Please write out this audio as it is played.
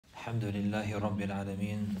الحمد لله رب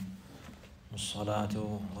العالمين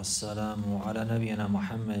والصلاة والسلام على نبينا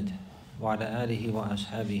محمد وعلى آله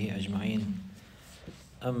وأصحابه أجمعين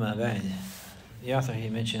أما بعد. The author he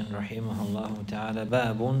mentioned rahimahullah ta'ala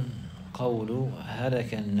باب قول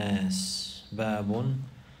هلك الناس باب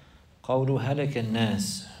قول هلك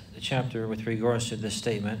الناس, the chapter with regards to the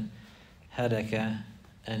statement هلك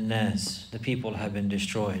الناس, the people have been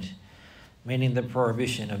destroyed, meaning the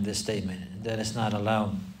prohibition of this statement, that it's not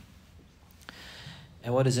allowed.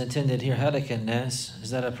 And what is intended here, هلك الناس, is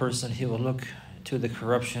that a person, he will look to the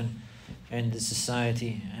corruption and the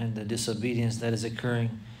society and the disobedience that is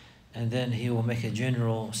occurring, and then he will make a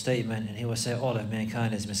general statement and he will say all of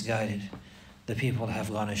mankind is misguided, the people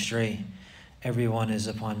have gone astray, everyone is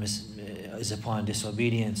upon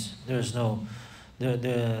disobedience, there's no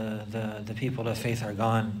the people of faith are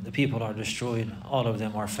gone, the people are destroyed, all of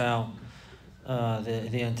them are foul,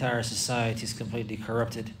 the entire society is completely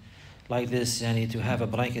corrupted. Like this, and to have a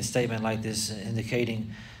blanket statement like this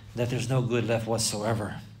indicating that there's no good left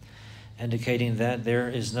whatsoever, indicating that there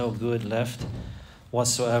is no good left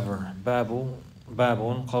whatsoever. Babun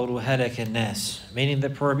qawlu halak al-nas, meaning the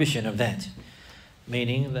prohibition of that,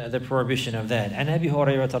 meaning the prohibition of that. And Abi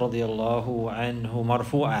Hurairah radiyallahu anhu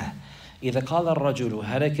marfu'ah, إذا قال الرجل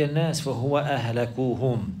هلك الناس فهو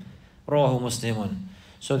أهلكوهم رواه مسلم.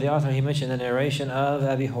 So the author, he mentioned the narration of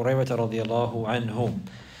Abi Hurairah radiyallahu anhu,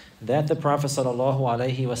 that the Prophet sallallahu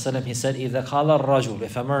alaihi wasallam, he said, إذا قال الرجل,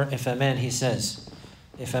 if a man he says,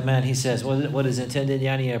 what is intended,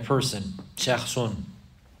 يعني a person, شخص.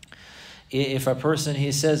 If a person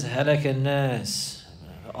he says هلك الناس,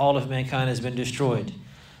 all of mankind has been destroyed.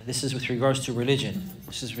 This is with regards to religion.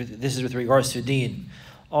 This is with regards to deen.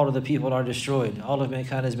 All of the people are destroyed. All of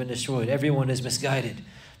mankind has been destroyed. Everyone is misguided.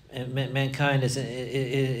 Mankind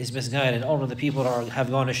is misguided. All of the people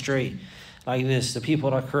have gone astray. Like this, the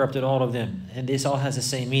people are corrupted, all of them. And this all has the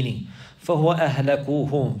same meaning. فَهُوَ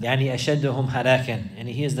أَهْلَكُوهُمْ يعني أَشَدُّهُمْ هَلَاكًا. And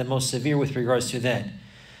he is the most severe with regards to that.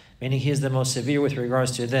 Meaning he is the most severe with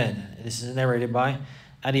regards to that. This is narrated by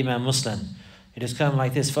Al-Imam Muslim. It has come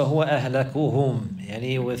like this, فَهُوَ أَهْلَكُوهُمْ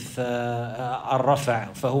يعني with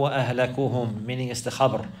الرفع, فَهُوَ أَهْلَكُوهُمْ, meaning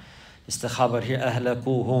istikhabr here,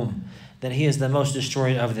 أَهْلَكُوهُمْ. Then he is the most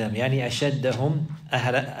destroyed of them. يعني أشدهم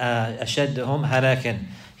هلاكًا.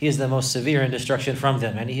 He is the most severe in destruction from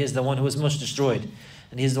them, and he is the one who is most destroyed,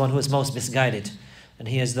 and he is the one who is most misguided, and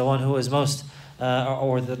he is the one who is most,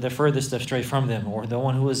 or the furthest astray from them, or the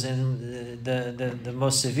one who is in the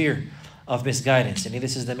most severe of misguidance. And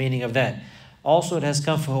this is the meaning of that. Also, it has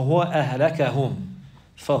come فَهُوَ أَهْلَكَهُمْ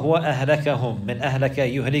مِنْ أَهْلَكَ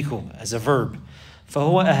يُهْلِكُ as a verb.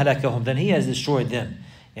 فَهُوَ أَهْلَكَهُم, then he has destroyed them.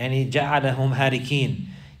 And he جَعَلَهُمْ هَارِكِينَ,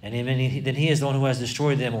 and then he is the one who has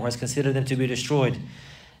destroyed them, or has considered them to be destroyed,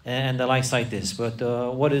 and the likes like this. But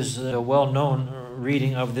what is a well-known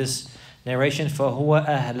reading of this narration? فَهُوَ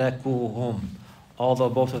أَهْلَكُوهُمْ, although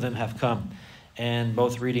both of them have come, and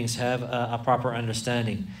both readings have a proper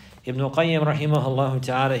understanding. Ibn Qayyim rahimahullah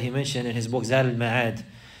ta'ala, he mentioned in his book Zad al-Ma'ad,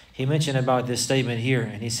 he mentioned about this statement here,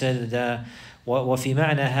 and he said وَفِي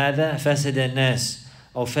مَعْنَى هَذَا فَسَدَ النَّاسِ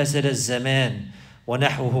أو فَسَدَ الزَّمَانِ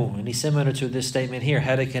وَنَحْوُهُ. And he's similar to this statement here,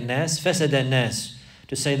 هَلَكَ النَّاسِ فَسَدَ النَّاسِ,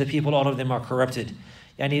 to say the people, all of them are corrupted.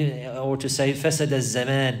 Or to say فَسَدَ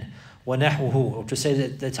الزَّمَانِ وَنَحْوُهُ, or to say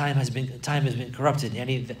that the time has been corrupted.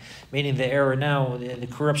 Meaning the error now, the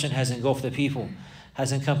corruption has engulfed the people,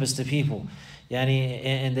 has encompassed the people.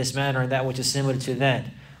 In this manner, and that which is similar to that.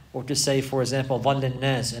 Or to say, for example, ضَلَّ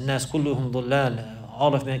النَّاسِ النَّاسِ كُلُّهُمْ ضُلَّالٌ,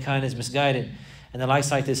 all of mankind is misguided, and the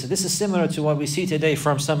likes like this. So this is similar to what we see today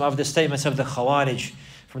from some of the statements of the Khawarij,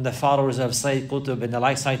 from the followers of Sayyid Qutb and the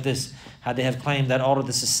likes like this, how they have claimed that all of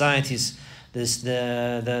the societies,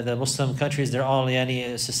 the Muslim countries, they're all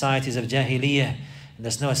societies of Jahiliyyah.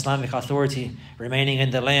 There's no Islamic authority remaining in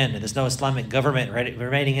the land. There's no Islamic government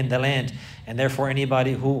remaining in the land. And therefore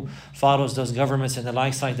anybody who follows those governments and the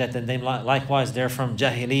likes like that, then they likewise, they're from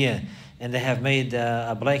Jahiliyyah. And they have made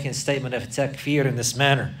a blanket statement of takfir in this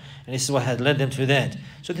manner. And this is what had led them to that.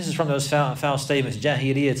 So this is from those foul statements,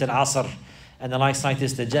 Jahiliyyah al-Asr, and the likes like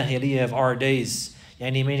this, the Jahiliyyah of our days.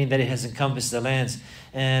 Meaning that it has encompassed the lands,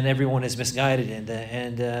 and everyone is misguided,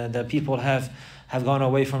 and the people have gone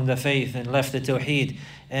away from the faith and left the Tawheed,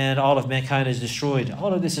 and all of mankind is destroyed.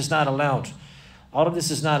 All of this is not allowed. All of this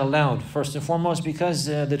is not allowed, first and foremost, because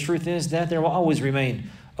the truth is that there will always remain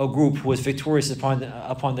a group who is victorious upon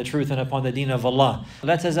the truth and upon the deen of Allah.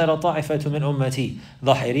 لا تزال طائفة من أمتي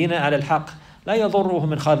ظاهرين على الحق لا يضرهم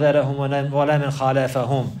من خذلهم ولا من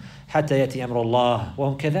خالفهم حتى يأتي أمر الله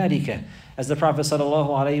وهم كذلك. As the Prophet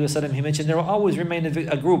ﷺ, he mentioned, there will always remain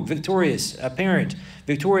a group victorious, a parent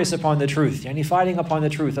victorious upon the truth, yani fighting upon the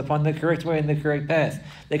truth, upon the correct way and the correct path,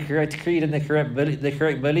 the correct creed and the correct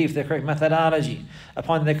belief, the correct methodology,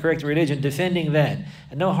 upon the correct religion, defending that.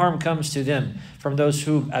 And no harm comes to them from those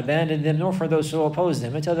who abandon them, nor for those who oppose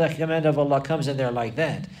them, until the command of Allah comes in there like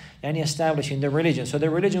that, yani establishing their religion. So their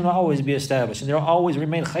religion will always be established, and there will always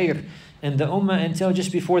remain khair in the ummah until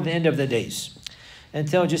just before the end of the days.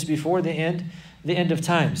 Until just before the end of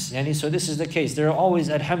times. Yani, so this is the case. There will always,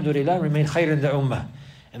 alhamdulillah, remain khair in the ummah.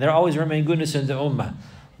 And there will always remain goodness in the ummah.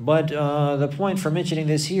 But the point for mentioning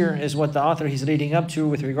this here is what the author he's leading up to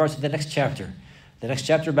with regards to the next chapter. The next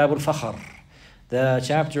chapter, Babul Fakhr. The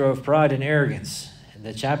chapter of pride and arrogance.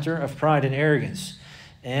 The chapter of pride and arrogance.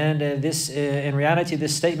 And this, in reality,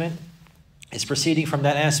 this statement is proceeding from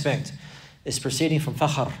that aspect. It's proceeding from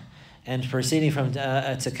fakhr. And proceeding from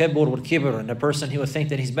takabbur wal kibr, and a person he would think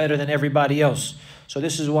that he's better than everybody else. So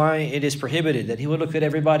this is why it is prohibited that he would look at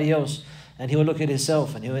everybody else and he would look at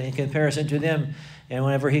himself and he would, in comparison to them. And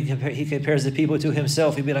whenever he compares the people to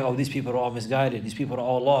himself, he'd be like, oh, these people are all misguided. These people are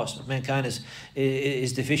all lost. Mankind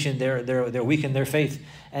is deficient. They're weak in their faith.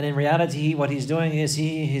 And in reality, what he's doing is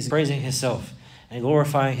he's praising himself and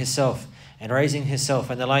glorifying himself and raising himself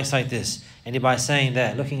and the likes like this. And by saying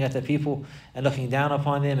that, looking at the people and looking down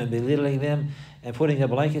upon them and belittling them and putting a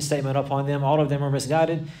blanket statement upon them, all of them are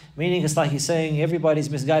misguided, meaning it's like he's saying everybody's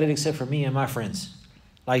misguided except for me and my friends.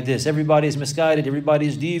 Like this, everybody's misguided,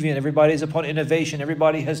 everybody's deviant, everybody's upon innovation,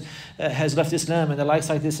 everybody has left Islam and the likes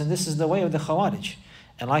like this. And this is the way of the Khawarij.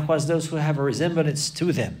 And likewise, those who have a resemblance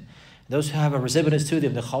to them, the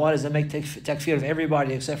Khawarij that make takfir of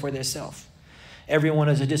everybody except for themselves. Everyone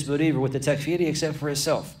is a disbeliever with the takfir except for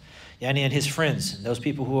himself. Yani, and his friends, those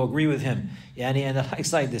people who agree with him, yani, and the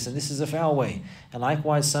likes like this, and this is a foul way. And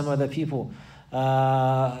likewise, some other people,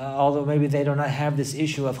 although maybe they do not have this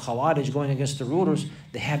issue of Khawarij going against the rulers,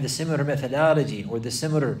 they have the similar methodology or the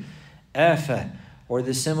similar afa or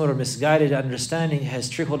the similar misguided understanding has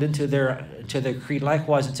trickled into their creed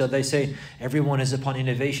likewise, until they say everyone is upon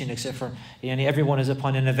innovation except for, yani, everyone is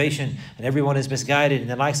upon innovation and everyone is misguided and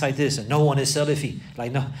the likes like this, and no one is Salafi.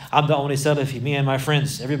 Like, no, I'm the only Salafi, me and my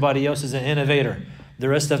friends. Everybody else is an innovator. The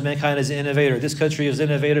rest of mankind is an innovator. This country is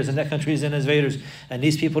innovators and that country is innovators. And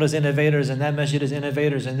these people is innovators and that masjid is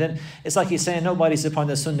innovators. And then it's like he's saying nobody's upon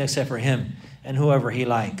the sunnah except for him and whoever he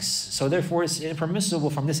likes. So therefore it's impermissible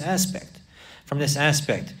from this aspect.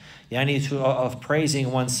 Yani of praising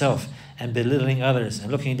oneself and belittling others and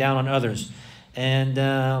looking down on others. And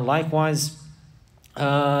likewise,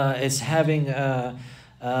 it's having a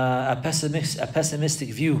pessimistic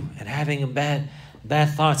view and having bad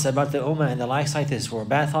thoughts about the ummah and the likes like this, or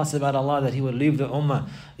bad thoughts about Allah, that he would leave the ummah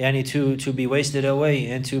yani to be wasted away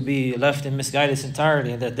and to be left in misguidance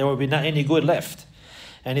entirely, and that there will be not any good left.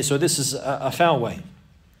 And so this is a foul way.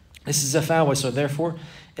 So therefore,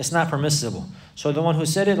 it's not permissible. So the one who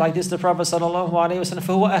said it like this, the Prophet sallallahu alaihi wasallam,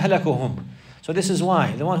 فَهُوَ أَهْلَكُهُمْ. So this is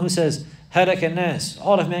why the one who says halak an-nas,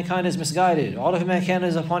 all of mankind is misguided, all of mankind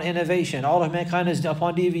is upon innovation, all of mankind is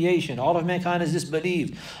upon deviation, all of mankind is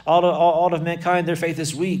disbelieved, all of mankind, their faith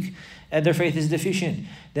is weak and their faith is deficient.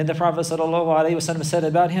 Then the Prophet ﷺ said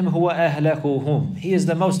about him, huwa ahlakuhum. He is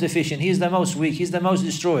the most deficient, he is the most weak, he is the most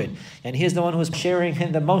destroyed, and he is the one who is sharing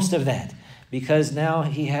in the most of that. Because now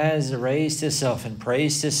he has raised himself and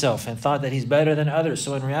praised himself and thought that he's better than others.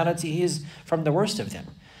 So in reality, he is from the worst of them.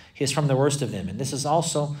 He is from the worst of them. And this is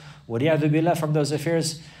also, وَلِيَعْذُ بِاللَّهِ, from those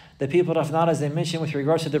affairs the people of knowledge, they mentioned with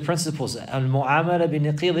regards to the principles, al-mu'amala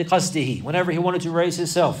bi-niqili qasdihi. Whenever he wanted to raise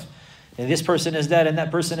himself, and this person is that and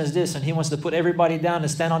that person is this, and he wants to put everybody down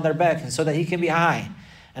and stand on their back and so that he can be high.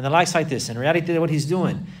 And the likes like this. In reality, what he's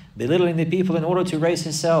doing, belittling the people in order to raise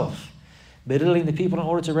himself. Belittling the people in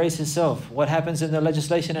order to raise himself. What happens in the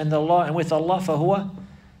legislation and the law and with Allah, فَهُوَ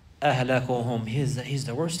أَهْلَكُهُمْ. He's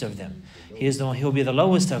the worst of them. He'll be the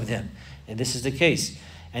lowest of them. And this is the case.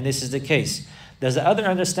 There's the other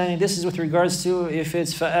understanding. This is with regards to if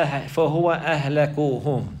it's فَهُوَ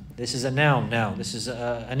أَهْلَكُهُمْ. This is a noun now. This is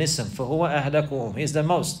an ism. فَهُوَ أَهْلَكُهُمْ. He's the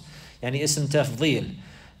most. Yani ism tafdhil.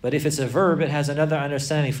 But if it's a verb, it has another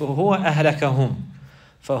understanding. فَهُوَ أَهْلَكَهُمْ.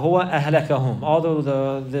 فَهُوَ أَهْلَكَهُمْ.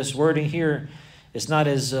 Although this wording here is not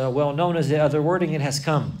as well known as the other wording, it has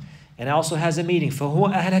come. And it also has a meaning.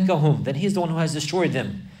 فَهُوَ أَهْلَكَهُمْ. Then he's the one who has destroyed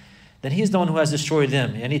them. And يعني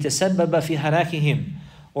تسبب في هلاكهم.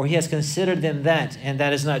 Or he has considered them that, and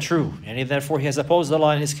that is not true. And therefore he has opposed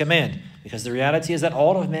Allah and his command. Because the reality is that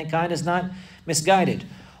all of mankind is not misguided.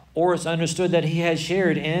 Or it's understood that he has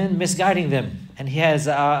shared in misguiding them. And he has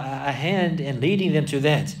a hand in leading them to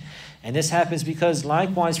that. And this happens because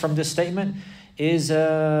likewise from this statement is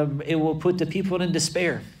it will put the people in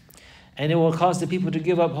despair. And it will cause the people to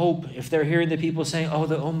give up hope if they're hearing the people saying, oh,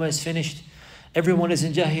 the ummah is finished. Everyone is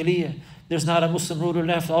in Jahiliyyah. There's not a Muslim ruler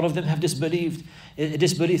left. All of them have disbelieved.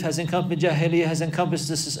 Disbelief has encompassed Jahiliyyah, has encompassed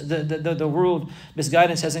the world.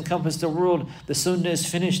 Misguidance has encompassed the world. The Sunnah is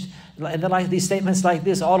finished. And like these statements like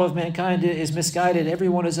this, all of mankind is misguided.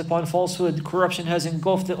 Everyone is upon falsehood. Corruption has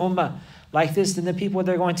engulfed the ummah. Like this, then the people,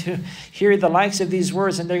 they're going to hear the likes of these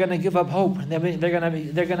words and they're going to give up hope. And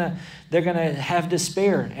they're going to have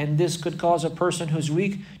despair. And this could cause a person who's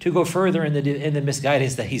weak to go further in the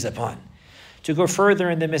misguidance that he's upon. To go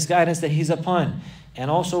further in the misguidance that he's upon.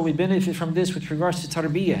 And also we benefit from this with regards to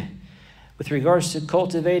tarbiyah, with regards to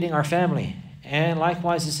cultivating our family, and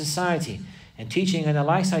likewise the society, and teaching and the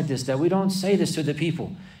likes like this, that we don't say this to the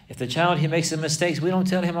people. If the child, he makes some mistakes, we don't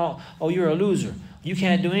tell him, oh, you're a loser. You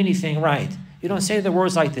can't do anything right. You don't say the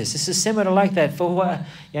words like this. This is similar like that.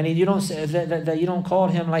 You don't say that you don't call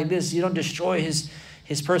him like this. You don't destroy his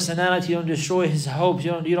personality. You don't destroy his hopes.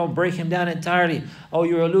 You don't break him down entirely. Oh,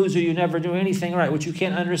 you're a loser. You never do anything right, which you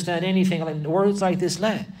can't understand anything. Like words like this,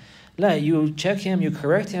 you check him, you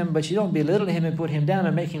correct him, but you don't belittle him and put him down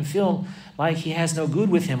and make him feel like he has no good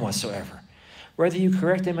with him whatsoever. Whether you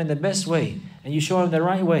correct him in the best way and you show him the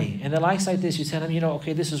right way, and the likes like this, you tell him,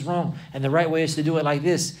 okay, this is wrong, and the right way is to do it like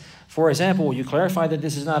this. For example, you clarify that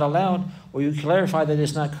this is not allowed, or you clarify that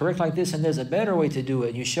it's not correct like this, and there's a better way to do it.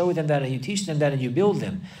 And you show them that, and you teach them that, and you build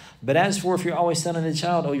them. But as for if you're always telling the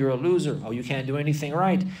child, oh, you're a loser, oh, you can't do anything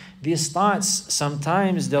right, these thoughts,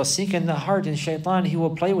 sometimes they'll sink in the heart, and shaitan, he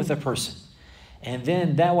will play with a person. And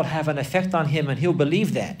then that will have an effect on him, and he'll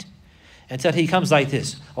believe that. Until he comes like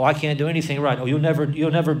this. Oh, I can't do anything right. Oh, you'll never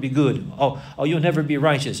be good. Oh, you'll never be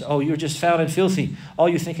righteous. Oh, you're just foul and filthy. All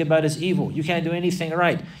you think about is evil. You can't do anything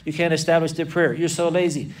right. You can't establish the prayer. You're so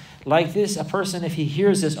lazy. Like this, a person, if he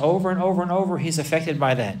hears this over and over and over, he's affected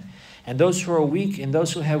by that. And those who are weak and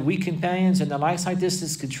those who have weak companions and the likes like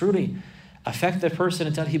this could truly affect the person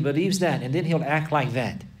until he believes that. And then he'll act like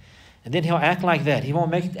that. And then he'll act like that. He won't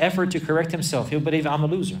make effort to correct himself. He'll believe, I'm a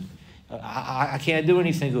loser. I can't do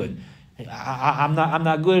anything good. I'm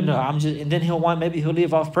not good enough. And then maybe he'll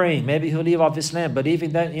leave off praying. Maybe he'll leave off Islam. But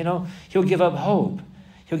even that, he'll give up hope.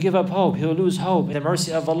 He'll give up hope. He'll lose hope in the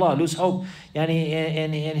mercy of Allah. Lose hope, he'll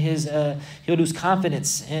lose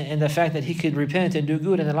confidence in the fact that he could repent and do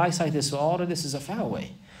good and the likes like this. So all of this is a foul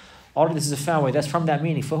way. All of this is a foul way. That's from that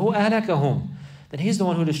meaning. فَهُوَ أَهْلَكَهُمْ. Then he's the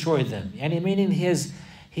one who destroyed them. Meaning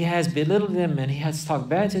he has belittled them and he has talked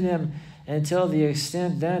bad to them until the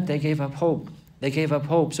extent that they gave up hope. They gave up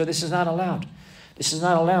hope. So this is not allowed. This is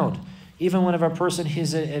not allowed. Even whenever a person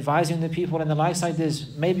is advising the people and the likes like this,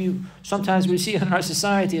 maybe sometimes we see in our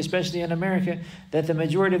society, especially in America, that the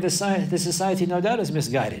majority of the society no doubt is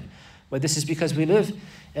misguided. But this is because we live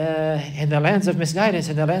in the lands of misguidance,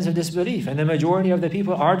 in the lands of disbelief. And the majority of the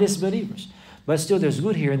people are disbelievers. But still there's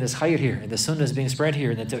good here and there's khair here. And the sunnah is being spread here.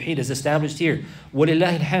 And the tawheed is established here.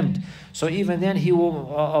 وَلِلَّهِ الْحَمْدِ. So even then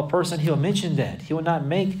he'll mention that. He will not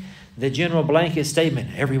make the general blanket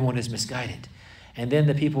statement, everyone is misguided. And then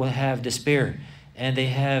the people have despair and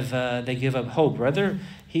they give up hope. Rather,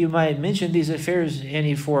 he might mention these affairs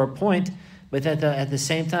for a point, but at the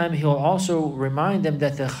same time, he'll also remind them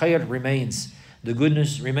that the khair remains. The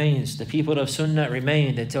goodness remains. The people of Sunnah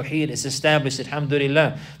remain. The Tawheed is established.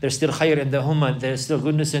 Alhamdulillah. There's still khair in the Ummah. There's still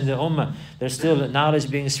goodness in the Ummah. There's still knowledge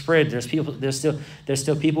being spread. There's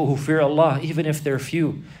still people who fear Allah, even if they're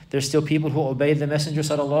few. There's still people who obey the Messenger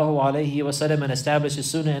sallallahu alaihi wasallam and establish the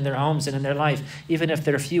Sunnah in their homes and in their life, even if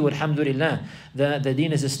they're few. Alhamdulillah. The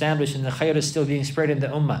deen is established and the khair is still being spread in the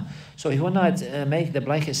Ummah. So he will not make the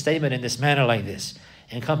blanket statement in this manner like this,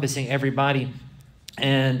 encompassing everybody,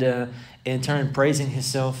 and in turn praising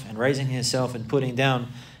himself and raising himself and putting down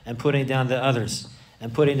the others.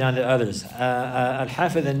 Al-Hafidh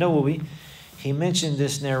al-Nawawi, he mentioned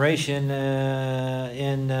this narration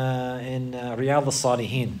in Riyadh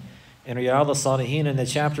al-Salihin. In Riyadh al-Salihin, in the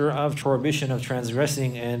chapter of prohibition of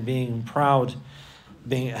transgressing and being proud,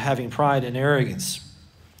 having pride and arrogance.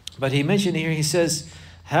 But he mentioned here, he says,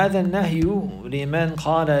 هذا النهي لمن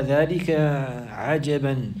قال ذلك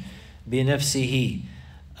عجبا بنفسه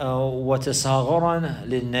وتصاغرا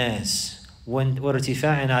للناس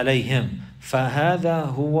وارتفاعا عليهم فهذا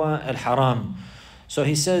هو الحرام. So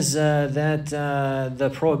he says that the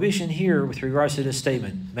prohibition here with regards to this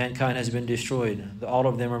statement, mankind has been destroyed, all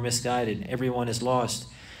of them are misguided, everyone is lost,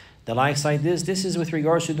 the likes like this is with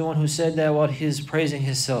regards to the one who said that while he's praising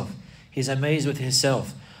himself, he's amazed with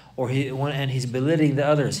himself, and he's belittling the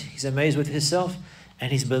others. He's amazed with himself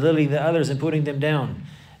and he's belittling the others and putting them down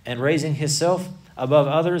and raising himself above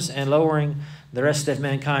others and lowering the rest of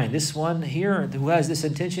mankind. This one here who has this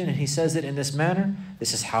intention and he says it in this manner,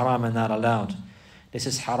 this is haram and not allowed. This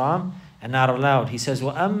is haram and not allowed. He says,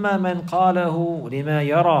 وَأَمَّا مَنْ قَالَهُ لِمَا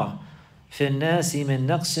يَرَى فِي النَّاسِ مِنْ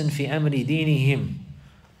نَقْصٍ فِي أَمْرِ دِينِهِمْ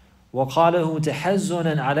وَقَالَهُ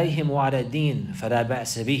تَحَزُّنًا عَلَيْهِمْ وَعَلَى الدِّينِ فَلَا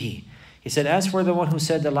بَأْسَ بِهِ. He said, as for the one who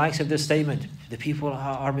said the likes of this statement, the people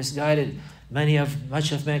are misguided,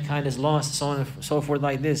 much of mankind is lost, so on and so forth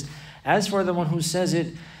like this. As for the one who says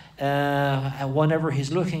it, whenever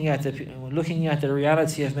he's looking at the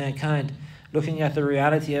reality of mankind, looking at the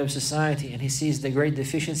reality of society, and he sees the great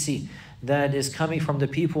deficiency that is coming from the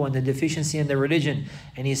people and the deficiency in the religion,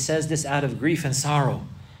 and he says this out of grief and sorrow.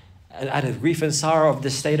 Out of grief and sorrow of the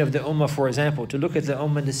state of the ummah, for example, to look at the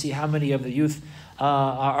ummah to see how many of the youth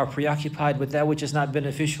are preoccupied with that which is not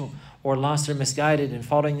beneficial, or lost or misguided and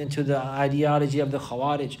falling into the ideology of the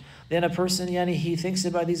Khawarij, then a person, he thinks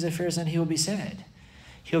about these affairs and he will be sad.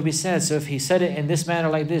 He'll be sad. So if he said it in this manner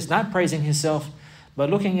like this, not praising himself, but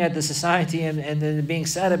looking at the society and then being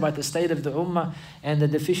sad about the state of the ummah and the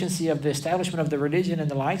deficiency of the establishment of the religion and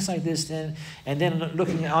the likes like this, and then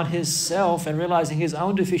looking on himself and realizing his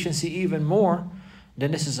own deficiency even more,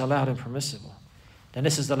 then this is allowed and permissible.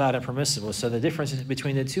 So the difference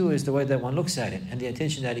between the two is the way that one looks at it and the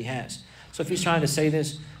intention that he has. So if he's trying to say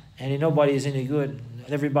this and nobody is any good,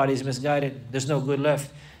 everybody is misguided, there's no good left,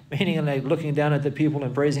 meaning like looking down at the people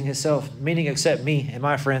and praising himself, meaning except me and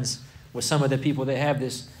my friends, with some of the people that have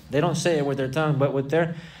this, they don't say it with their tongue, but with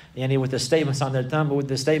their, with the statements on their tongue, but with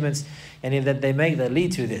the statements that they make that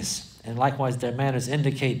lead to this. And likewise, their manners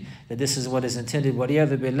indicate that this is what is intended.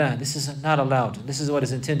 وَلِيَذُ بِاللَّهِ. This is not allowed. This is what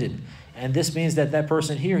is intended. And this means that that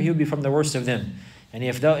person here, he'll be from the worst of them. And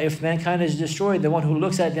if mankind is destroyed, the one who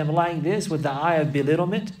looks at them like this with the eye of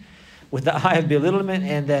belittlement,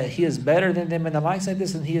 and that he is better than them and the likes like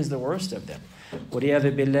this, and he is the worst of them.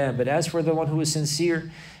 وَلِيَذُ بِاللَّهِ. But as for the one who is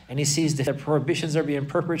sincere, and he sees that the prohibitions are being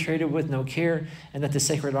perpetrated with no care, and that the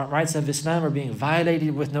sacred rights of Islam are being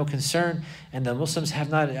violated with no concern, and the Muslims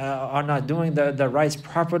are not doing the rights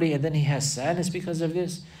properly, and then he has sadness because of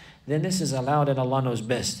this, then this is allowed and Allah knows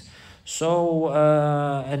best. So,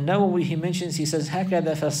 and Nawawi, he mentions, he says,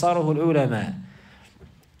 هَكَذَا فَسَّرَهُ الْعُلَمَاء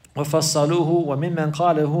وَفَصَّلُوهُ وَمِمَّنْ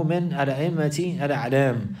قَالَهُ مِنْ الْأَئِمَّةِ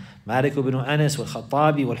الْأَعْلَامِ مالك بن أنس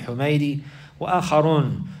والخطابي والحميدي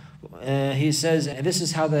وآخرون. He says, and this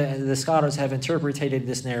is how the scholars have interpreted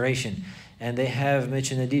this narration, and they have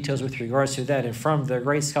mentioned the details with regards to that. And from the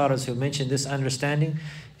great scholars who mentioned this understanding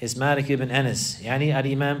is Malik ibn Anas, yani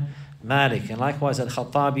al-Imam Malik, and likewise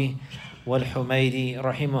al-Khattabi wal-Humaydi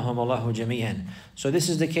rahimahumullahu jami'an. So this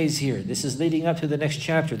is the case here. This is leading up to the next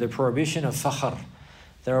chapter, the prohibition of fakhr,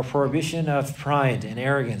 the prohibition of pride and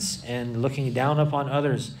arrogance and looking down upon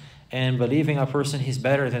others and believing a person he's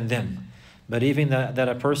better than them. Believing that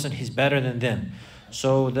a person he's better than them.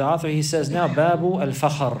 So the author, he says now, Babu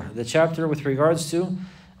al-Fakhr, the chapter with regards to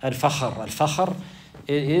al-Fakhr. Al-Fakhr,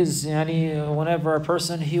 it is whenever a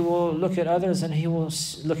person, he will look at others and he will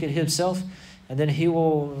look at himself, and then he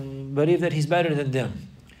will believe that he's better than them.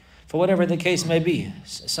 For whatever the case may be.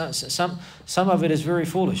 Some of it is very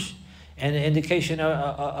foolish and an indication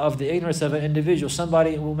of the ignorance of an individual.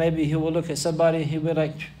 Somebody, maybe he will look at somebody, he'll be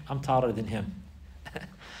like, I'm taller than him.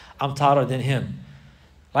 I'm taller than him.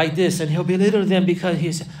 Like this, and he'll belittle them because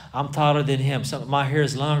he's, I'm taller than him. My hair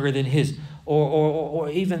is longer than his. Or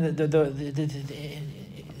even the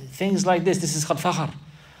things like this. This is khal fakhr.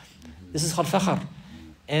 This is khal fakhr.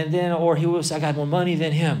 And then, or he will say, I got more money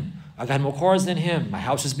than him. I got more cars than him. My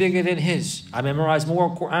house is bigger than his. I memorize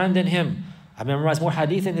more Quran than him. I memorize more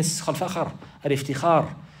hadith than this. Is khal fakhr.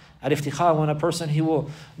 Al-iftikhar. Al-iftikhar, when a person, he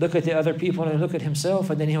will look at the other people and look at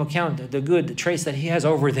himself, and then he'll count the good traits that he has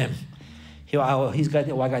over them. He's got,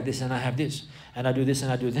 I got this and I have this, and I do this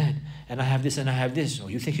and I do that, and I have this and I have this. Oh,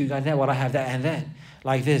 you think you got that? Well, I have that and that,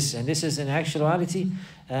 like this. And this is in actuality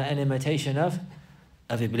an imitation of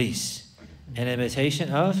Iblis. An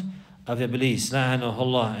imitation of Iblis.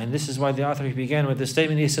 La'anahullah. And this is why the author began with the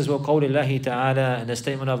statement. He says, وَقَوْلِ اللَّهِ تَعَالَى, and the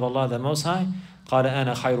statement of Allah the Most High, قَالَ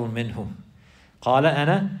أَنَا خَيْرٌ مِّنْهُ. قَالَ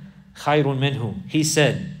أَنَا خَيْرٌ مِّنْهُ. He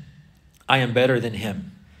said, I am better than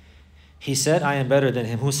him. He said, I am better than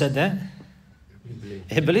him. Who said that?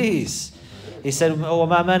 Iblis. He said,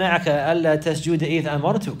 وَمَا مَنَعَكَ أَلَّا تَسْجُدَ إِذْ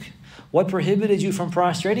أَمَرْتُكَ. What prohibited you from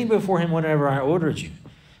prostrating before him whenever I ordered you?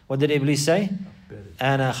 What did Iblis say?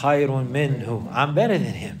 أَنَا خَيْرٌ مِّنْهُ. I'm better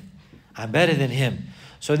than him. I'm better than him.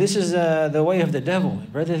 So this is the way of the devil,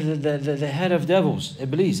 rather the head of devils,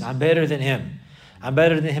 Iblis. I'm better than him. I'm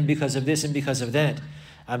better than him because of this and because of that.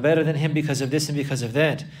 I'm better than him because of this and because of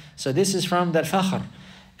that. So this is from that fakhr.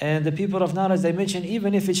 And the people of knowledge, they mention,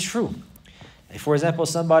 even if it's true, For example,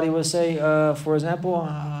 somebody will say, for example,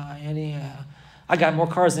 I got more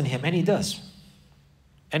cars than him, and he does.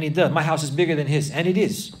 And he does. My house is bigger than his, and it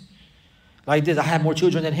is. Like this, I have more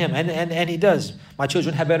children than him, and he does. My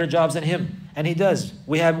children have better jobs than him, and he does.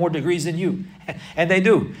 We have more degrees than you, and they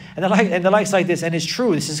do. And the likes like this, and it's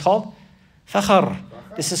true. This is called fakhar.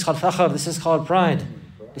 This is called fakhar. This is called pride.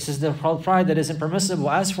 This is the called pride that isn't permissible.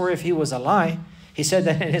 As for if he was a lie, he said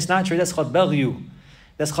that it's not true. That's called baghyu.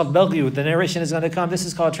 That's called baghyu. The narration is going to come. This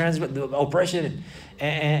is called oppression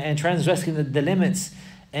and transgressing the limits.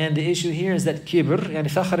 And the issue here is that kibr, and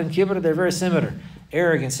fakhar and kibr, they're very similar.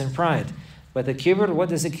 Arrogance and pride. But the kibr, what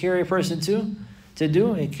does it carry a person to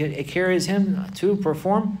do? It carries him to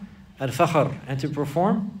perform al-fakhr and to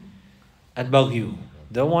perform al-baghyu.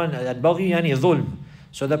 The one, al-baghyu yani dhulm.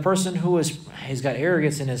 So the person he's got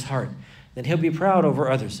arrogance in his heart, then he'll be proud over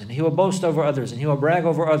others, and he will boast over others, and he will brag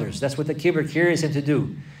over others. That's what the kibr carries him to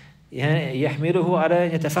do. يحمله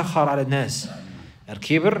على يتفخر على الناس.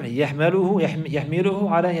 الكبر يحمله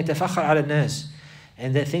على يتفخر على الناس.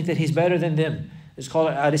 And they think that he's better than them. It's called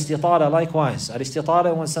al-istitara likewise.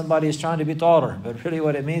 Al-istitara when somebody is trying to be taller, but really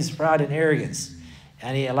what it means is pride and arrogance.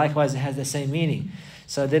 And likewise it has the same meaning.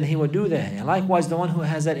 So then he would do that. And likewise the one who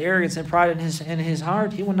has that arrogance and pride in his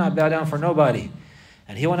heart, he will not bow down for nobody.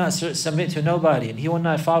 And he will not submit to nobody. And he will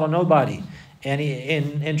not follow nobody. And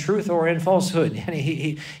in truth or in falsehood. And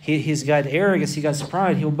he's got arrogance, he got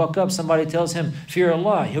pride. He'll buck up. Somebody tells him, fear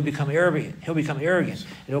Allah. He'll become arrogant.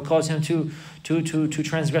 It'll cause him to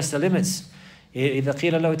transgress the limits. إذا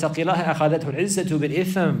قيل له اتق الله أخذته العزة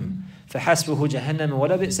بالإثم فحسبه جهنم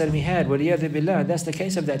ولا بئس المهاد والعياذ بالله. That's the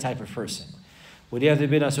case of that type of person. والعياذ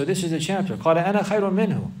بالله. So this is the chapter. قال أنا خير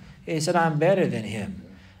منه. He said, I'm better than him.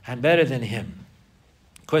 I'm better than him.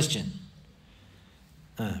 Question.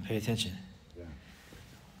 Pay attention.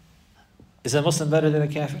 Is a Muslim better than a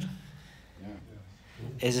kafir?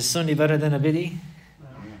 Is a Sunni better than a bid'i?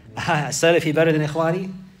 As-Salafy better than Ikhwani?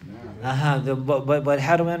 But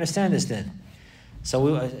how do we understand this then? So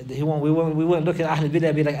we won't look at Ahl al-Bid'ah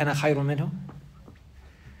and be like, أنا خير منه?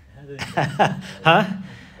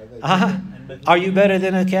 Are you better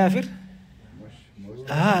than a kafir?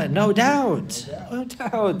 No doubt. No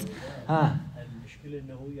doubt.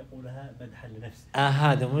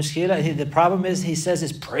 The problem is he says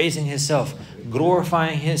is praising himself,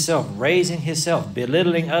 glorifying himself, raising himself,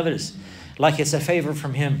 belittling others, like it's a favor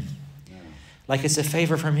from him. Like it's a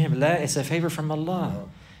favor from him. La, it's a favor from Allah.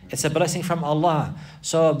 It's a blessing from Allah.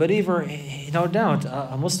 So a believer, no doubt,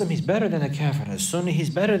 a Muslim, he's better than a kafir. A Sunni, he's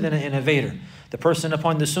better than an innovator. The person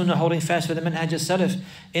upon the Sunnah holding fast with the Manhaj As-Salaf,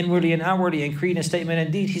 inwardly and outwardly, in creed and statement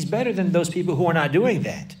and deed, he's better than those people who are not doing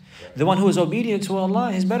that. The one who is obedient to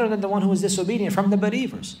Allah is better than the one who is disobedient from the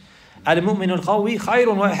believers. Al-mu'min al-qawi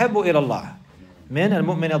khayrun wa ahabbu ila Allah. Min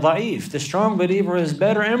al-mu'min al-da'if. The strong believer is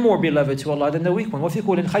better and more beloved to Allah than the weak one. وَفِي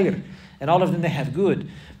كُلٍ خَيْرٍ. And all of them, they have good.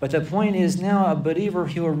 But the point is now a believer,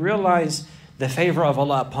 he will realize the favor of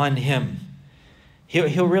Allah upon him.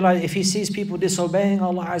 He'll realize if he sees people disobeying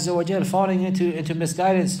Allah Azza wa Jal, falling into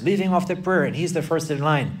misguidance, leaving off the prayer, and he's the first in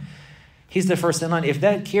line. He's the first in line. If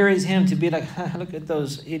that carries him to be like, look at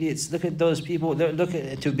those idiots, look at those people,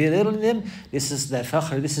 to belittle them, this is that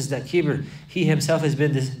fakhr, this is that kibr. He himself has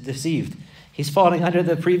been deceived. He's falling under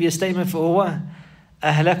the previous statement for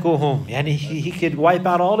ahlakuhum. And he could wipe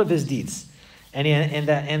out all of his deeds and in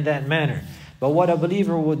that manner. But what a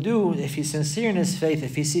believer will do, if he's sincere in his faith,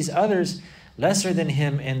 if he sees others lesser than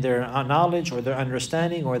him in their knowledge or their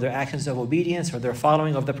understanding or their actions of obedience or their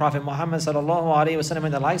following of the Prophet Muhammad sallallahu alaihi wasallam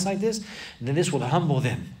and the likes like this, then this will humble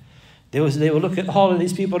them. They will look at all of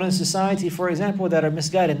these people in society, for example, that are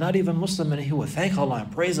misguided, not even Muslim, and he will thank Allah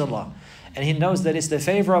and praise Allah. And he knows that it's the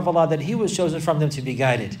favor of Allah that he was chosen from them to be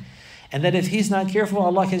guided. And that if he's not careful,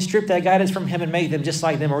 Allah can strip that guidance from him and make them just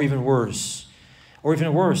like them or even worse. Or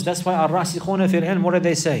even worse. That's why Ar-Rasikhuna fil ilm, what do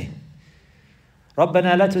they say?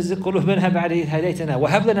 رَبَّنَا لَا تُزِغْ قُلُوبَنَا بَعْدَ إِذْ هَدَيْتَنَا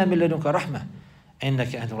وَهَبْ لَنَا مِن لَدُنكَ رَحْمَةً إِنَّكَ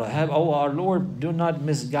أَنْتَ الْوَهَّابُ. Oh, our Lord, do not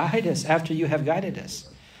misguide us after you have guided us.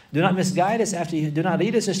 Do not misguide us after you, do not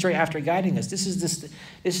lead us astray after guiding us. This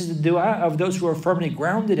is the dua of those who are firmly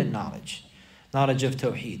grounded in knowledge of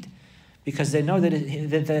Tawheed. Because they know that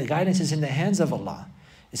the guidance is in the hands of Allah.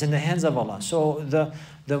 It's in the hands of Allah. So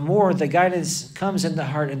the more the guidance comes in the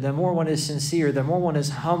heart, and the more one is sincere, the more one is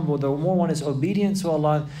humble, the more one is obedient to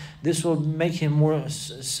Allah, this will make him more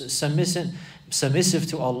submissive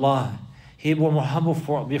to Allah. He will be more humble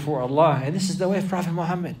before Allah. And this is the way of Prophet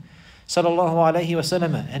Muhammad sallallahu alaihi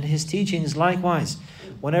wasallam, and his teachings likewise.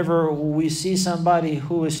 Whenever we see somebody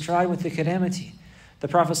who is tried with the calamity, the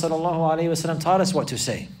Prophet sallallahu alaihi wasallam taught us what to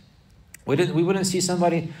say. We wouldn't see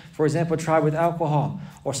somebody, for example, try with alcohol,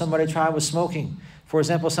 or somebody try with smoking. For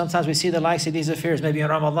example, sometimes we see the likes of these affairs, maybe in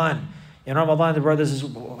Ramadan. In Ramadan, the brothers is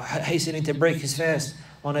hastening to break his fast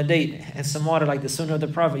on a date and some water, like the sunnah of the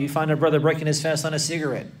Prophet. You find a brother breaking his fast on a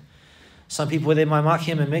cigarette. Some people, they might mock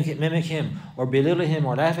him and mimic him, or belittle him,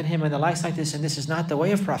 or laugh at him, and the likes like this. And this is not the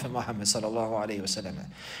way of Prophet Muhammad sallallahu alaihi wasallam.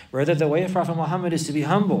 Rather, the way of Prophet Muhammad is to be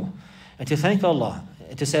humble and to thank Allah,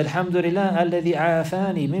 and to say, Alhamdulillah, alladhi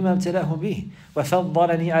aafani mimma ibtalahu bih, wa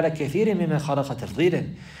faddalani ala kathirin mimma khalaqa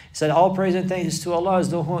tafdilan. He said, all praise and thanks to Allah is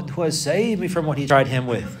the one who has saved me from what He tried him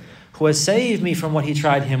with. Who has saved me from what He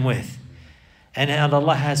tried him with. And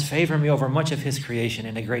Allah has favored me over much of His creation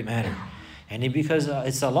in a great manner. And because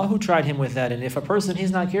it's Allah who tried him with that. And if a person,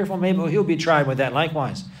 he's not careful, maybe he'll be tried with that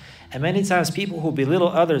likewise. And many times people who belittle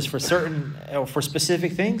others for certain, or for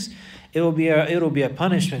specific things, it'll be a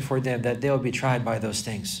punishment for them, that they'll be tried by those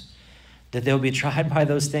things. That they'll be tried by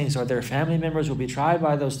those things, or their family members will be tried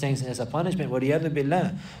by those things as a punishment. وَلِيَذُ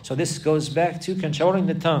بِاللَّهِ. So this goes back to controlling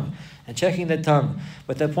the tongue and checking the tongue.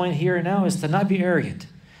 But the point here now is to not be arrogant.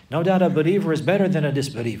 No doubt a believer is better than a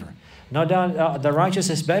disbeliever. No doubt the righteous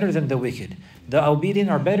is better than the wicked. The obedient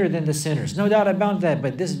are better than the sinners. No doubt about that.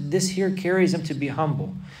 But this here carries them to be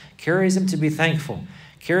humble, carries them to be thankful,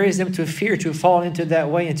 carries them to fear to fall into that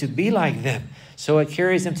way and to be like them. So it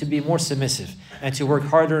carries them to be more submissive and to work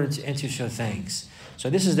harder and to show thanks. So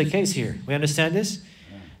this is the case here. We understand this?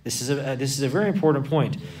 This is a very important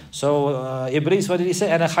point. So Iblis, what did he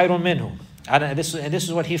say? Ana khayrun minhu. And this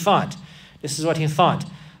is what he thought. This is what he thought.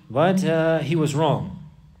 But he was wrong.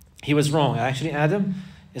 He was wrong. Actually, Adam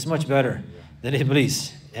is much better than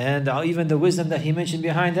Iblis. And even the wisdom that he mentioned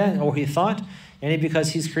behind that, or he thought, and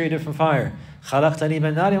because he's created from fire. خَلَقْتَنِي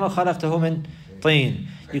مِنْ نَارٍ وَخَلَقْتَهُ مِنْ طِينٍ.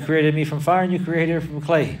 You created me from fire and you created it from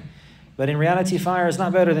clay. But in reality, fire is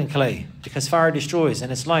not better than clay, because fire destroys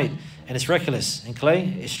and it's light and it's reckless. And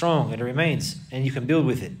clay is strong and it remains, and you can build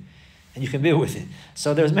with it. And you can build with it.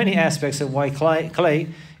 So there's many aspects of why clay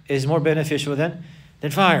is more beneficial than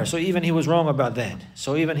fire. So even he was wrong about that.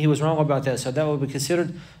 So that would be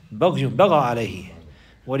considered baghyu, bagha alayhi.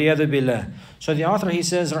 Waliyadu billah. So the author, he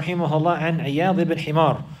says, rahimahullah, an Iyad ibn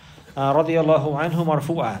Himar, radiyallahu anhu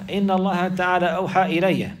marfu'a, inna Allah ta'ala awha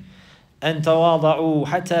ilayya, an tawada'u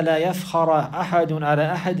hatta la yafkhara ahadun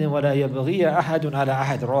ala ahadin wa la yabghiya ahadun ala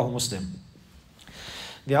ahad. Rawahu Muslim.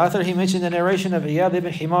 The author, he mentioned the narration of Iyad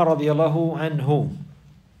ibn Himar, radiyallahu anhu,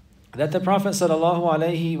 that the Prophet sallallahu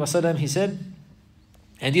alayhi wasallam, he said,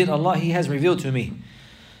 indeed, Allah, He has revealed to me.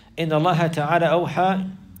 Inna Allah ta'ala awha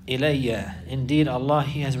ilayya. Indeed, Allah,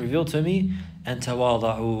 He has revealed to me, and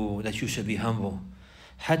tawada'u, that you should be humble.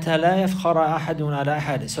 Hatta la yafkhara ahadun ala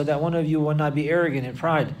ahad. So that one of you will not be arrogant in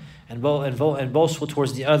pride and boastful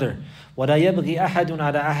towards the other. Wa la yabghi ahadun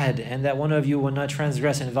ala ahad. And that one of you will not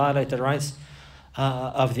transgress and violate the rights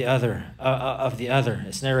of the other.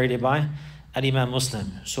 It's narrated by Al-Imam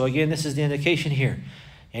Muslim. So again, this is the indication here.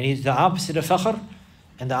 And it's the opposite of fakhr.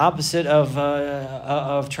 And the opposite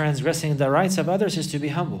of transgressing the rights of others is to be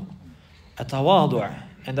humble. At-tawadu'.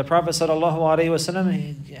 And the Prophet sallallahu alaihi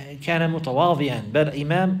wasallam, kana mutawadiyan, bal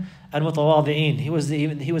imam al-mutawadi'in. He was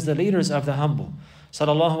the leaders of the humble.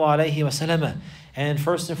 Sallallahu alaihi wasallam. And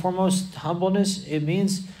first and foremost, humbleness, it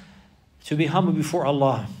means to be humble before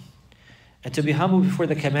Allah, and to be humble before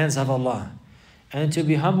the commands of Allah, and to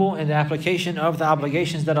be humble in the application of the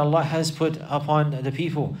obligations that Allah has put upon the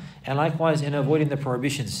people, and likewise in avoiding the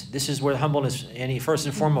prohibitions. This is where humbleness, and first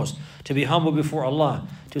and foremost, to be humble before Allah,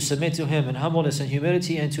 to submit to Him in humbleness and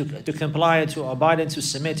humility, and to comply and to abide and to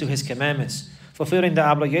submit to His commandments, fulfilling the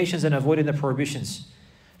obligations and avoiding the prohibitions.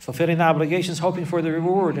 Fulfilling the obligations, hoping for the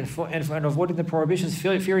reward, and avoiding the prohibitions,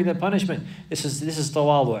 fearing the punishment. This is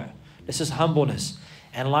tawadu'. This is humbleness.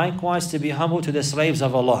 And likewise to be humble to the slaves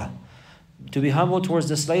of Allah. To be humble towards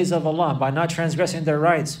the slaves of Allah by not transgressing their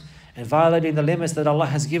rights and violating the limits that Allah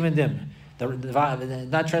has given them.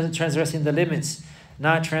 Not transgressing the limits.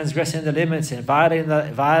 Not transgressing the limits and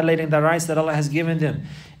violating the rights that Allah has given them.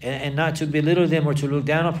 And not to belittle them or to look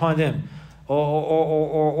down upon them.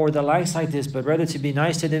 Or the likes like this. But rather to be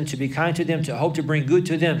nice to them, to be kind to them, to hope to bring good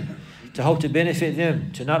to them. To hope to benefit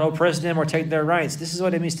them. To not oppress them or take their rights. This is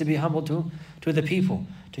what it means to be humble to the people.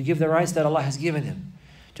 To give the rights that Allah has given them.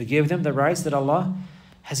 To give them the rights that Allah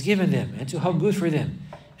has given them, and to hope good for them,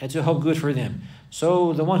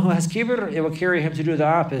 So the one who has kibr, it will carry him to do the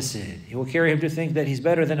opposite. It will carry him to think that he's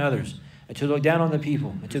better than others, and to look down on the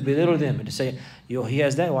people, and to belittle them, and to say, he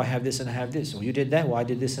has that, well, I have this and I have this. Well, you did that, well, I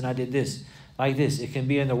did this and I did this. Like this. It can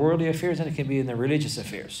be in the worldly affairs and it can be in the religious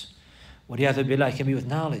affairs. Waliyadu billah, it can be with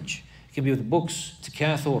knowledge. It can be with books,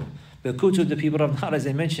 takathur, But kutub, the people of knowledge,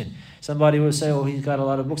 they mention. Somebody will say, oh, he's got a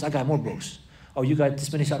lot of books. I got more books. Oh, you got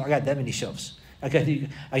this many shelves. I got that many shelves.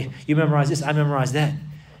 You memorize this. I memorize that.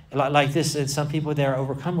 Like this. And some people, they are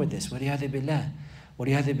overcome with this. وَلِيَهْدِ بِاللَّهِ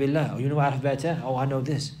وَلِيَهْدِ بِاللَّهِ. Oh, you know Al-Kuttaab? Oh, I know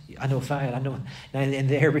this. I know Fa'il. I know. And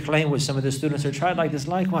the Arabic language, some of the students are tried like this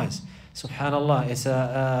likewise. Subhanallah.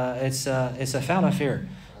 It's a foul affair.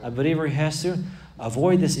 A believer has to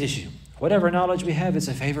avoid this issue. Whatever knowledge we have, it's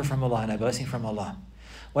a favor from Allah and a blessing from Allah.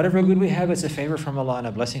 Whatever good we have, it's a favor from Allah and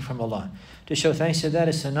a blessing from Allah. To show thanks to that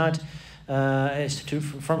is to not,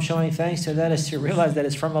 from showing thanks to that is to realize that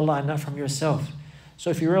it's from Allah and not from yourself. So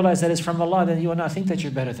if you realize that it's from Allah, then you will not think that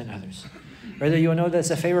you're better than others. Rather, you will know that it's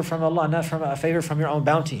a favor from Allah, not from a favor from your own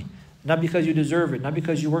bounty. Not because you deserve it, not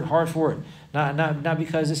because you worked hard for it, not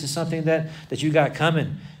because this is something that you got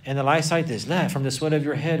coming and the life like this. Not from the sweat of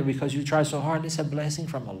your head or because you tried so hard. It's a blessing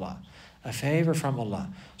from Allah, a favor from Allah.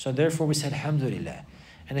 So therefore we said, Alhamdulillah.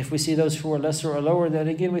 And if we see those who are lesser or lower, then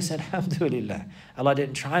again we said, Alhamdulillah. Allah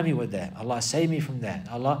didn't try me with that. Allah saved me from that.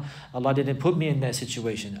 Allah didn't put me in that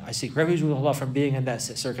situation. I seek refuge with Allah from being in that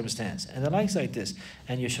circumstance. And the likes like this.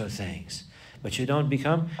 And you show thanks. But you don't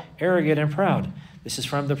become arrogant and proud. This is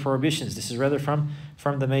from the prohibitions. This is rather from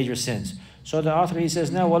the major sins. So the author, he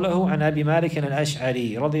says, now, وَلَهُ عَنْ أَبِي مَالِكٍ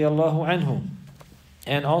الْأَشْعَرِي رَضِيَ اللَّهُ عَنْهُ.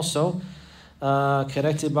 And also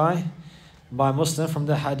connected by Muslim from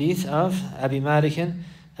the hadith of Abi Malik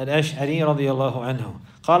al-Ash'ari radiyallahu anhu.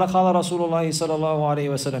 قال رسول الله صلى الله عليه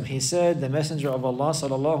وسلم. He said, the messenger of Allah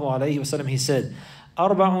صلى الله عليه وسلم, he said,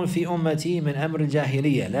 أربع في أمتي من أمر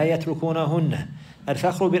الجاهلية لا يتركونهن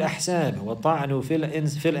الفخر بالأحساب والطعن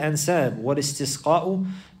في الأنساب والاستسقاء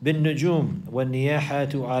بالنجوم والنياحة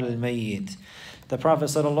على الميت. The Prophet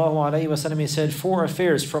sallallahu alaihi wasallam, he said, four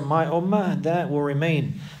affairs from my ummah that will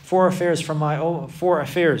remain. Four affairs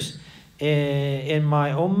in my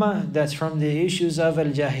ummah that's from the issues of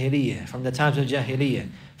al-jahiliyyah, from the times of jahiliyyah,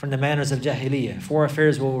 from the manners of jahiliyyah. Four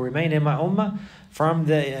affairs will remain in my ummah from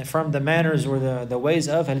the manners or the ways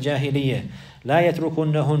of al-jahiliyyah. La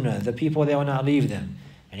yatrukunnahunna, the people, they will not leave them.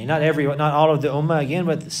 And not all of the ummah again,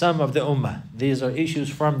 but some of the ummah. These are issues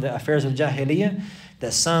from the affairs of jahiliyyah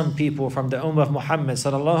that some people from the ummah of Muhammad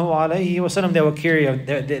sallallahu alaihi wasallam, they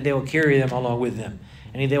will carry them along with them,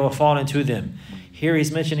 and they will fall into them. Here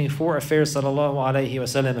he's mentioning four affairs sallallahu alaihi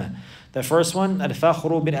wasallam. The first one,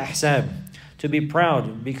 al-fakhru bil-ahsab, to be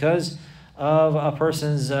proud because of a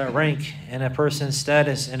person's rank and a person's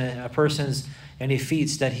status and a person's any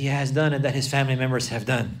feats that he has done and that his family members have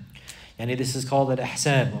done. And this is called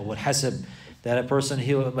al-ahsab or al-hasab, that a person,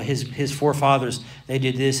 his forefathers, they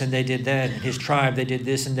did this and they did that, and his tribe, they did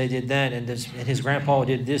this and they did that, and his grandpa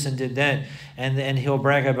did this and did that, and he'll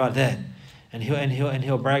brag about that. And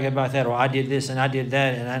he'll brag about that, or I did this and I did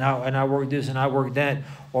that, and I worked this and I worked that,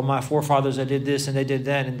 or my forefathers, I did this and they did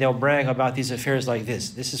that, and they'll brag about these affairs like this.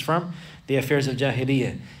 This is from the affairs of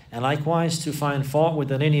jahiliyyah. And likewise, to find fault with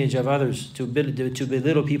the lineage of others, to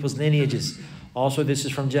belittle people's lineages. Also, this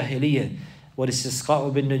is from jahiliyyah. What is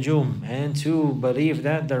istisqa'u bin najum, and to believe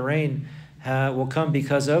that the rain will come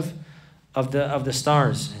because of the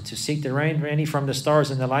stars, and to seek the rain from the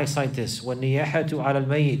stars and the likes like this. وَالنِّيَاحَةُ عَلَى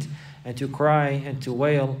الْمَيِّتِ, and to cry and to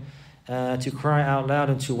wail, to cry out loud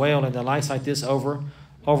and to wail and the likes like this over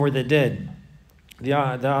the dead.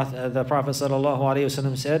 The Prophet sallallahu alaihi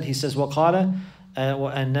wasallam said, he says, وَقَالَ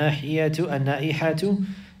النَّائِحَةُ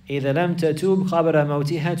إِذَا لَمْ تَتُوبْ قَبْلَ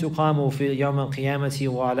مَوْتِهَا تُقَامُ فِي يَوْمِ الْقِيَامَةِ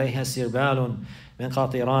وَعَلَيْهَا سِرْبَالٌ مِنْ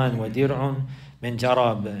قَطِرَانٍ وَدِرْعٌ مِنْ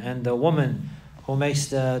جَرَابٍ. And the woman who makes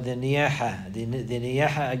the niyaha, the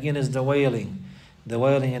niyaha again is the wailing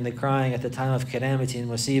and the crying at the time of calamity and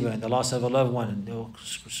musibah and the loss of a loved one.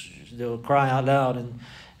 They'll cry out loud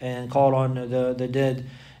and call on the dead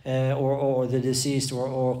or the deceased,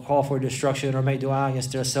 or call for destruction, or make dua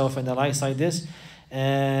against themselves and the likes like this.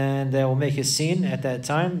 And they will make a scene at that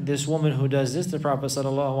time. This woman who does this, the Prophet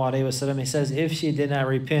ﷺ, he says, if she did not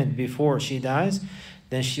repent before she dies,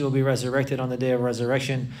 then she will be resurrected on the day of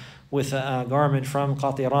resurrection with a garment from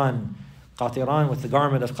qatiran. Qatiran, with the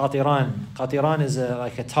garment of qatiran. Qatiran is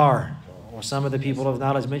like a tar, or some of the people of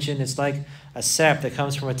knowledge mention it's like a sap that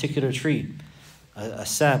comes from a particular tree. A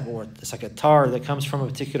sap, or it's like a tar that comes from a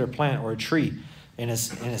particular plant or a tree, and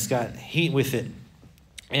it's got heat with it.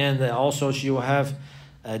 And also she will have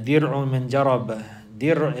dir'un min jarab.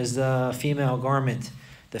 Dir' is the female garment,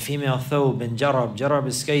 the female thobe, and jarab. Jarab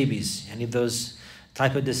is scabies, and those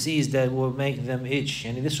type of disease that will make them itch,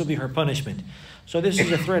 and this will be her punishment. So this is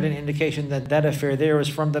a threat and indication that affair there is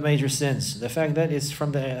from the major sins. The fact that it's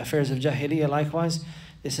from the affairs of jahiliyyah, likewise,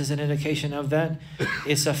 this is an indication of that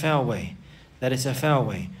it's a foul way. That it's a foul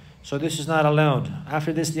way. So this is not allowed.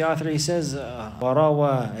 After this, the author, he says,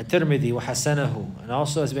 وَرَوَى التِّرْمِذِي وَحَسَّنَهُ, and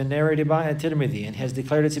also has been narrated by at-Tirmidhi and has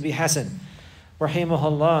declared it to be Hasan.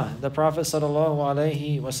 Rahimahullah, the Prophet sallallahu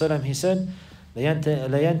alayhi wasallam, he said,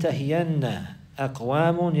 لَيَنْتَهِيَنَّ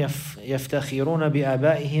أَقْوَامٌ يَفْتَخِرُونَ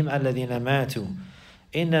بِآبَائِهِمْ الَّذِينَ مَاتُوا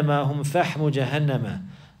إِنَّمَا هُمْ فَحْمُ جَهَنَّمَ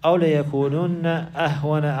أَوْ لَيَكُونُنَّ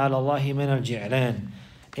أَهْوَنَ عَلَى اللَّهِ مِنَ الْجِعْلَانِ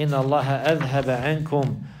إِنَّ اللَّهَ أَذْهَبَ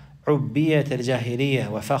عَنْكُمْ عبية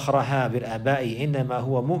الجاهلية وفخرها بالآباء إنما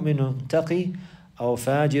هو مؤمن تقي أو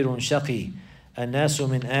فاجر شقي الناس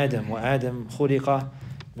من آدم وآدم خلق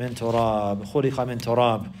من تراب.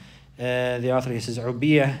 The author, he says,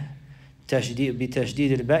 عبية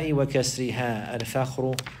بتشديد الباء وكسرها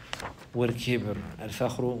الفخر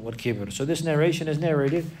والكبر. So this narration is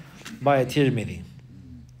narrated by a Tirmidhi.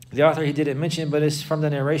 The author, he didn't mention, but it's from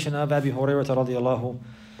the narration of Abi Hurairah radiyallahu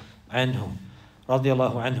anhu.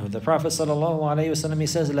 The Prophet sallallahu alayhi wasallam, he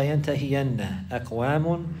says, لا ينتهين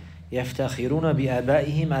أقوام يفتخرون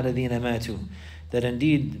بآبائهم الذين ماتوا. That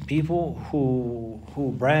indeed people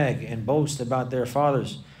who brag and boast about their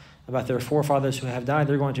fathers, about their forefathers who have died,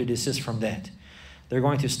 they're going to desist from that. They're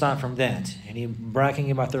going to stop from that. And he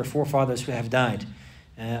bragging about their forefathers who have died.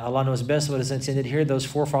 Allah knows best what is intended here. Those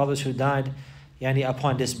forefathers who died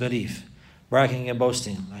upon disbelief, bragging and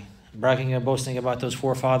boasting, bragging and boasting about those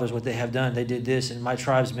forefathers, what they have done. They did this, and my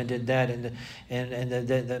tribesmen did that, and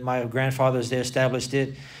my grandfathers, they established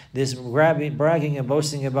it. This bragging and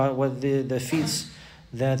boasting about what the feats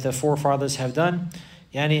that the forefathers have done,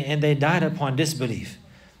 and they died upon disbelief.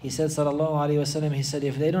 He said, sallallahu alaihi wasallam, he said,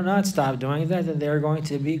 if they do not stop doing that, then they are going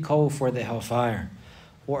to be cold for the hellfire,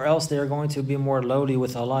 or else they are going to be more lowly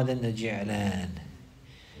with Allah than the Ji'lan.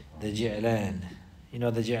 The Ji'lan. You know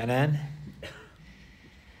the Ji'lan?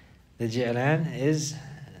 The Ji'lan is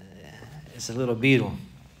it's a little beetle.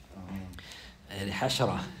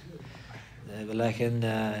 Hashra. Like in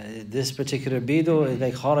this particular beetle,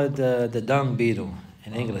 they call it the dung beetle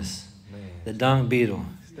in English. The dung beetle.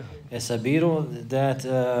 It's a beetle that,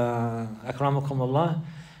 akramakumullah,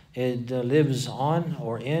 it lives on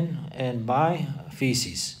or in and by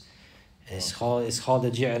feces. It's called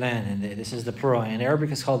the Ji'lan, and this is the plural. In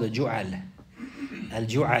Arabic, it's called the Ju'al.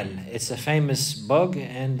 Al-Ju'al. It's a famous bug,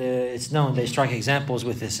 and it's known. They strike examples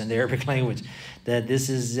with this in the Arabic language, that this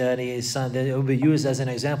is that it will be used as an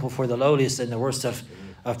example for the lowliest and the worst of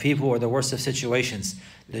people, or the worst of situations.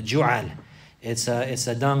 The Ju'al. It's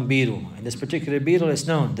a dung beetle, and this particular beetle is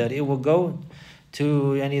known that it will go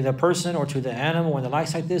to the person or to the animal and the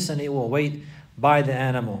likes like this, and it will wait by the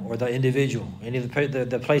animal or the individual, and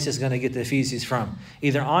the place is going to get the feces from,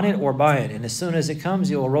 either on it or by it. And as soon as it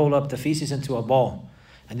comes, it will roll up the feces into a ball,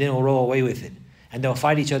 and then it will roll away with it, and they'll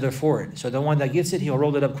fight each other for it. So the one that gets it, he'll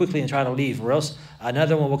roll it up quickly and try to leave, or else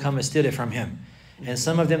another one will come and steal it from him. And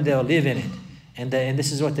some of them, they'll live in it, and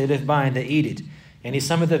this is what they live by, and they eat it. And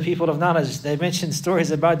some of the people of knowledge, they mentioned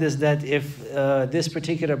stories about this, that if this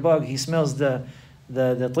particular bug, he smells the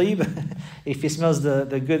طيب, if he smells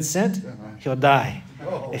the good scent, he'll die.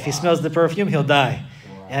 If he smells the perfume, he'll die.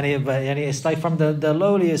 And it's like from the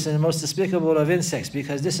lowliest and most despicable of insects,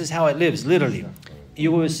 because this is how it lives, literally.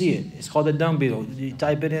 You will see it. It's called the dung beetle. You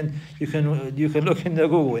type it in, you can look in the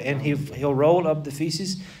Google, and he'll roll up the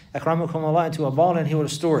feces, akramakumullah, into a ball, and he will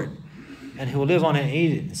store it. And he will live on it and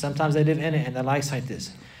eat it. Sometimes they live in it, and the likes like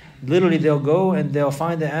this. Literally, they'll go and they'll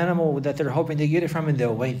find the animal that they're hoping to get it from, and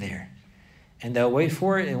they'll wait there. And they'll wait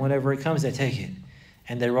for it, and whenever it comes, they take it.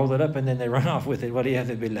 And they roll it up, and then they run off with it.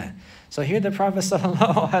 Waliyadhu billah. So here the Prophet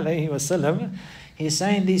sallallahu alaihi wasallam, he's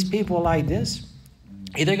saying these people like this,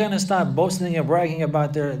 either going to stop boasting and bragging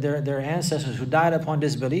about their ancestors who died upon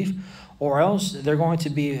disbelief, or else they're going to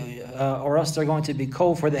be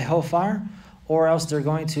cold for the hellfire, or else they're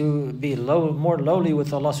going to be more lowly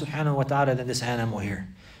with Allah subhanahu wa ta'ala than this animal here.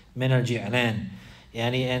 Min al-Ji'lan.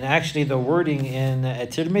 And actually the wording in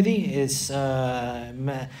Tirmidhi is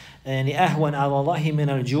أهون على الله من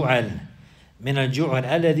الجوعل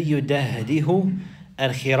الذي يدهده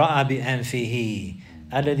الخراء بأنفه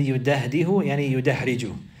الذي يدهده يعني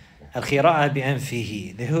يدهرج الخراء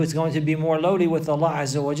بأنفه. Who is going to be more lowly with Allah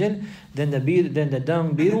Azza wa Jal than the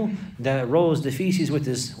dung beetle that rolls the feces with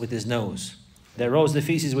his nose. That rolls the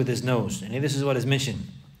feces with his nose. And this is what is mentioned.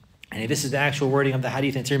 And this is the actual wording of the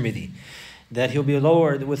hadith in Tirmidhi. That he'll be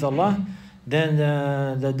lower with Allah than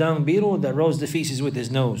the dung beetle that rolls the feces with his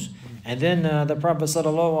nose. And then the Prophet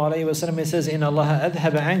sallallahu alaihi wasallam says, "Inna Allah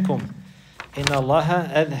adhaba ankum, Inna Allah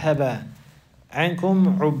adhaba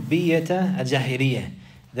ankum ubbiyata al-jahiliyah."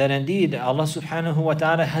 That indeed Allah subhanahu wa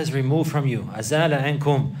ta'ala has removed from you, azala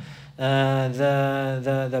ankum,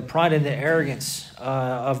 the pride and the arrogance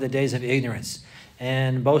of the days of ignorance.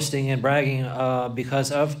 and boasting and bragging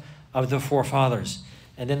because of the forefathers.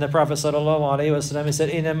 And then the Prophet ﷺ said,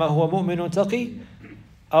 إِنَّمَا هُوَ مُؤْمِنٌ تَقِي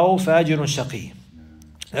أَوْ فَاجِرٌ شَقِي.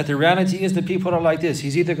 That the reality is the people are like this.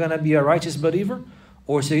 He's either going to be a righteous believer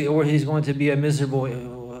or he's going to be a miserable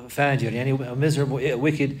fajir, a miserable,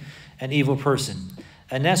 wicked and evil person.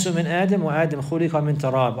 النَّاسُ مِنْ آدَمْ وَآدَمْ خُلِقَ مِنْ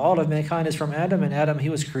تَرَابٍ. All of mankind is from Adam, and Adam, he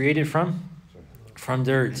was created from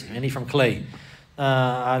dirt, and he from clay.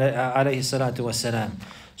 Alayhi salatu wassalam.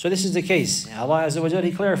 So this is the case. Allah Azza wa Jalla,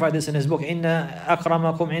 He clarified this in His book. Inna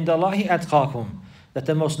akramakum indallahi atqakum. That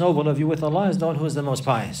the most noble of you with Allah is the one who is the most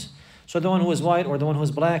pious. So the one who is white, or the one who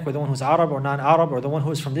is black, or the one who is Arab or non-Arab, or the one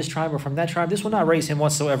who is from this tribe or from that tribe, this will not raise him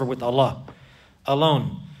whatsoever with Allah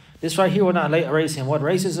alone. This right here will not raise him. What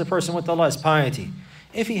raises a person with Allah is piety.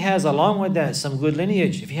 If he has along with that some good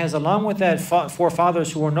lineage, if he has along with that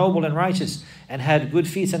forefathers who were noble and righteous and had good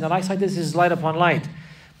feats and the likes like this, is light upon light.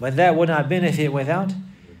 But that would not benefit without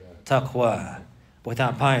taqwa,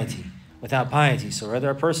 without piety, without piety. So rather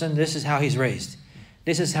a person, this is how he's raised.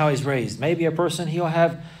 This is how he's raised. Maybe a person, he'll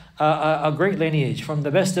have a great lineage from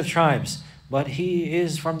the best of tribes, but he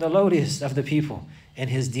is from the lowliest of the people in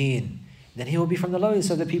his deen. Then he will be from the lowliest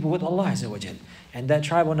of the people with Allah Azza wa Jal. And that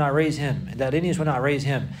tribe will not raise him, and that lineage will not raise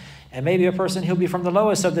him. And maybe a person, he'll be from the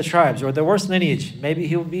lowest of the tribes, or the worst lineage. Maybe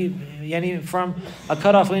he'll be from a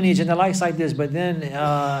cut-off lineage and the likes like this, but then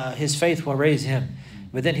his faith will raise him.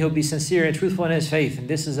 But then he'll be sincere and truthful in his faith. And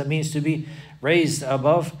this is a means to be raised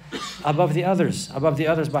above the others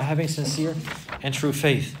by having sincere and true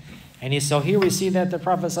faith. And so here we see that the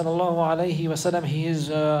Prophet ﷺ, he is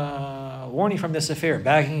warning from this affair,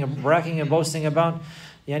 bragging and boasting about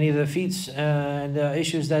the feats and the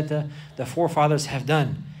issues that the forefathers have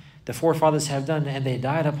done. The forefathers have done, and they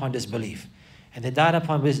died upon disbelief. And they died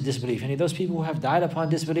upon disbelief. And those people who have died upon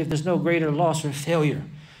disbelief, there's no greater loss or failure.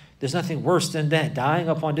 There's nothing worse than that, dying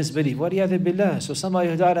upon disbelief. وَلِيَذِ بِاللَّهِ. So somebody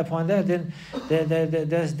who died upon that, then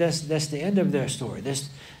that's the end of their story.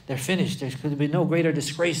 They're finished. There could be no greater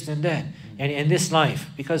disgrace than that. And in this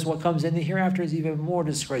life, because what comes in the hereafter is even more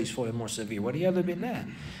disgraceful and more severe. وَلِيَذِ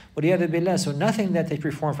بِاللَّهِ. وَلِيَذِ بِاللَّهِ. So nothing that they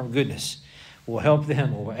perform from goodness will help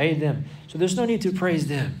them or will aid them. So there's no need to praise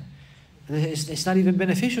them. It's not even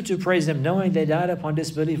beneficial to praise them, knowing they died upon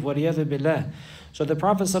disbelief. وَلِيَذِ بِاللَّهِ. So the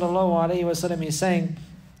Prophet ﷺ is saying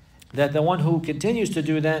that the one who continues to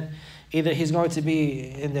do that, either he's going to be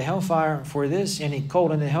in the hellfire for this, and he's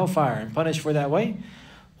cold in the hellfire and punished for that way,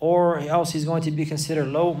 or else he's going to be considered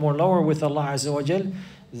more lower with Allah Azza wa Jal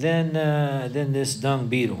than this dung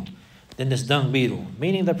beetle.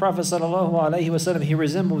 Meaning the Prophet ﷺ, he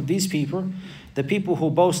resembled these people, the people who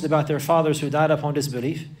boast about their fathers who died upon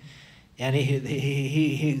disbelief, and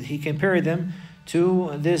he compared them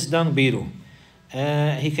to this dung beetle.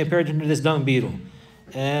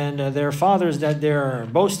 And their fathers that they're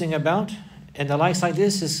boasting about and the likes like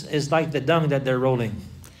this is like the dung that they're rolling.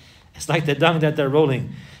 It's like the dung that they're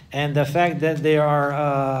rolling. And the fact that they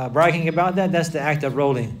are bragging about that, that's the act of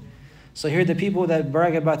rolling. So here the people that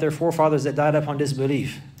brag about their forefathers that died upon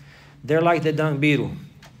disbelief, they're like the dung beetle.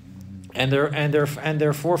 And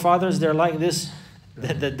their forefathers, they're like this,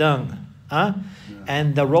 the dung.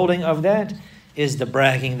 And the rolling of that is the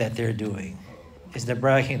bragging that they're doing. This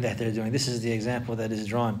is the example that is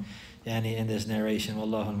drawn in this narration.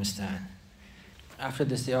 Wallahu al-musta'an. After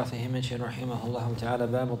this, the author, he mentioned, rahimahullah ta'ala,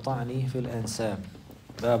 Babu ta'ni fil ansab.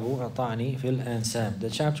 Babu ta'ni fil ansab. The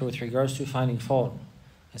chapter with regards to finding fault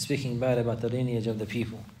and speaking bad about the lineage of the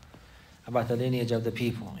people. And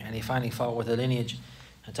finding fault with the lineage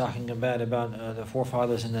and talking bad about the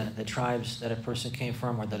forefathers and the tribes that a person came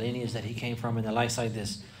from, or the lineage that he came from, and the likes like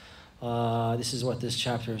this. This is what this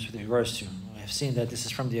chapter is with regards to. We have seen that this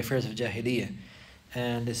is from the affairs of Jahiliyyah,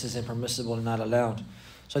 and this is impermissible and not allowed.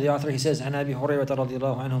 So the author, he says, عن أبي هريرة رضي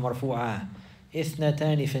الله عنه مرفوعا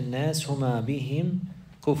اثنتان في الناس هما بهم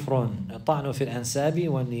كفر الطعن في الأنساب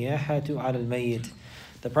والنياحة على الميت.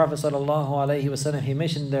 The Prophet ﷺ, he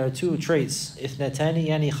mentioned there are two traits. اثنتان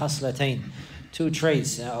يعني خصلتين. Two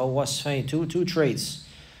traits, أو وصفين, two traits,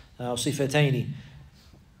 أو صفتين.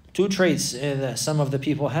 Two traits that some of the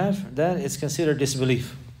people have, that is considered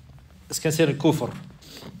disbelief. It's considered kufr.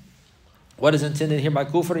 What is intended here by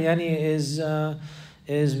kufr?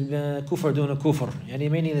 Is kufr duna kufr.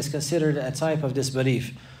 Meaning it's considered a type of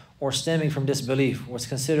disbelief, or stemming from disbelief, or it's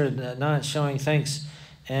considered not showing thanks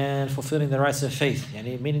and fulfilling the rights of faith.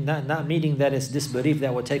 Meaning not meaning that it's disbelief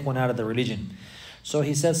that would take one out of the religion. So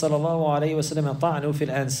he said, sallallahu alayhi wa sallam, ta'nu fil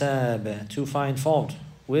ansab, to find fault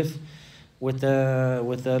with the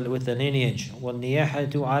lineage,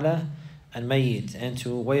 وَالنِّيَاحَةُ عَلَى الْمَيِّتِ, and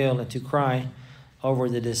to wail and to cry over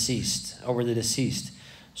the deceased.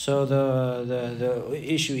 So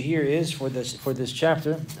the issue here is for this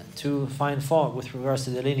chapter to find fault with regards to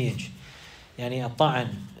the lineage. يعني الطعن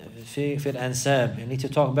في الأنساب. You need to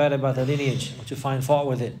talk bad about the lineage, or to find fault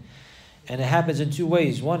with it. And it happens in two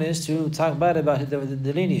ways. One is to talk bad about the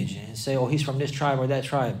lineage and say, oh, he's from this tribe or that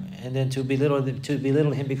tribe, and then to belittle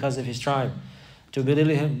him because of his tribe, to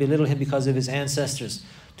belittle him because of his ancestors,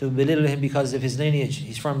 to belittle him because of his lineage.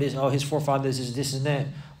 He's from this, oh, his forefathers is this and that,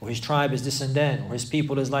 or his tribe is this and that, or his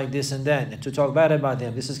people is like this and that, and to talk bad about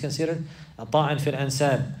them. This is considered a ta'an fil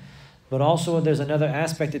ansab. But also there's another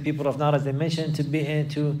aspect that people of knowledge, they mention,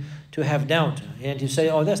 to have doubt and to say,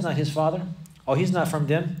 oh, that's not his father, oh, he's not from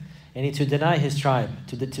them, and to deny his tribe,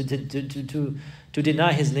 to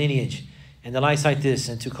deny his lineage, and the likes like this,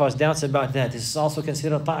 and to cause doubts about that. This is also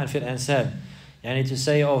considered ta'an fil ansab. And to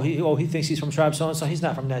say, oh, he thinks he's from tribe so and so, he's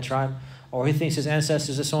not from that tribe, or he thinks his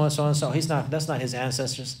ancestors are so and so and so, he's not. That's not his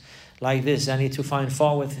ancestors. Like this, I need to find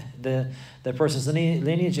fault with the person's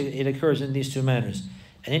lineage. It occurs in these two manners.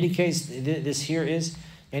 In any case, this here is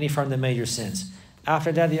any from the major sins.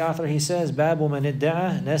 After that, the author, he says, Babu man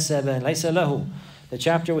idda'a nasaban laysa lahu. The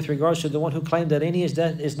chapter with regards to the one who claimed that lineage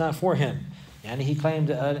that is not for him. And he claimed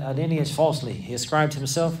a lineage falsely. He ascribed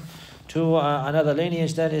himself to another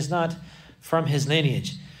lineage that is not from his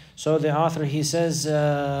lineage. So the author, he says,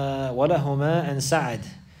 وَلَهُمَا أَنْ سَعَدْ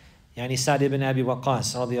يعني سعد بن أبي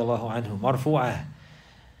وقاص رضي الله عنه مرفوعة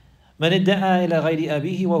من ادعى إلى غير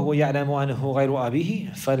أبيه وهو يعلم أنه غير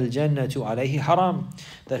أبيه فالجنة عليه حرام.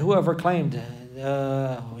 That whoever claimed,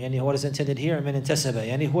 يعني what is intended here, من انتسب,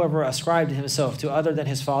 يعني whoever ascribed himself to other than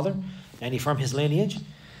his father, يعني from his lineage,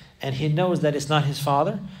 and he knows that it's not his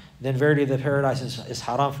father, then verily the paradise is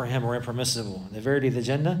haram for him, or impermissible. The verily the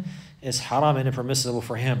Jannah is haram and impermissible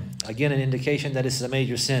for him. Again, an indication that this is a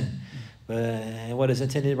major sin. And what is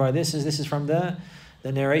intended by this is from the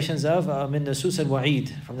narrations of min nusus al-wa'id,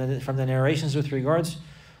 from the narrations with regards,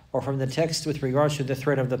 or from the text with regards to the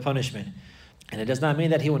threat of the punishment. And it does not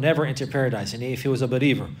mean that he will never enter paradise. And if he was a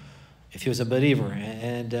believer,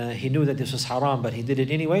 and he knew that this was haram, but he did it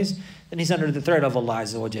anyways, then he's under the threat of Allah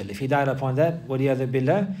Azza wa Jal. If he died upon that, waliyadhu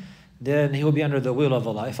billah, then he will be under the will of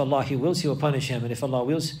Allah. If Allah He wills, He will punish him, and if Allah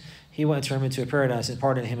wills, He will enter him into a paradise and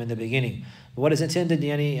pardon him in the beginning. But what is intended,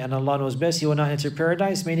 and Allah knows best, he will not enter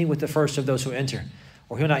paradise, meaning with the first of those who enter,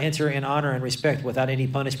 or he will not enter in honor and respect without any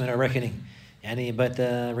punishment or reckoning. But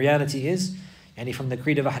the reality is, from the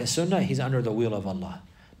creed of Ahl Sunnah, he's under the will of Allah,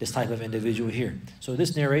 this type of individual here. So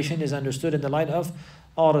this narration is understood in the light of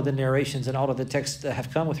all of the narrations and all of the texts that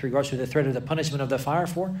have come with regards to the threat of the punishment of the fire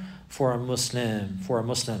for a Muslim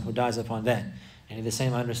who dies upon that. And the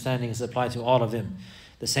same understanding is applied to all of them.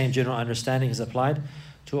 The same general understanding is applied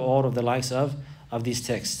to all of the likes of these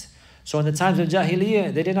texts. So in the times of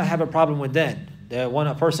Jahiliyyah, they did not have a problem with that.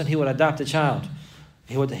 A person, he would adopt a child.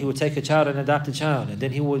 He would take a child and adopt a child, and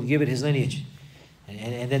then he would give it his lineage.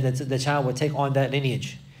 And then the child would take on that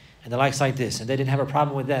lineage. And the likes like this. And they didn't have a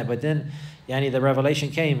problem with that. But then the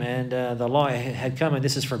revelation came, and the law had come, and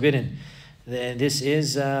this is forbidden. And this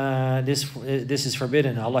is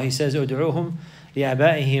forbidden. Allah, He says, "Ud'uhum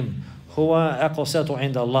li'abaihim huwa aqsatu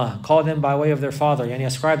 'inda Allah." Call them by way of their father,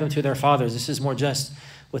 ascribe them to their fathers. This is more just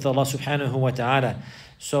with Allah subhanahu wa ta'ala.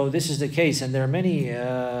 So this is the case, and there are many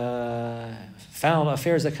foul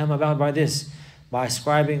affairs that come about by this, by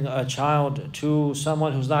ascribing a child to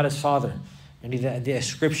someone who's not his father. And the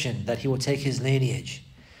ascription that he will take his lineage,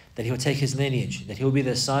 that he will be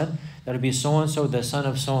the son, that will be so-and-so, the son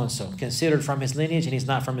of so-and-so, considered from his lineage, and he's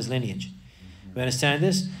not from his lineage. You understand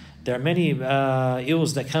this? There are many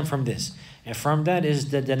ills that come from this. And from that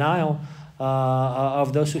is the denial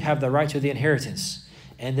of those who have the right to the inheritance,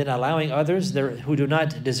 and then allowing others who do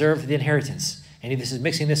not deserve the inheritance. And this is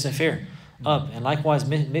mixing this affair up, and likewise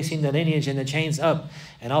mixing the lineage and the chains up,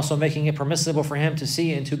 and also making it permissible for him to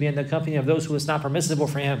see and to be in the company of those who it's not permissible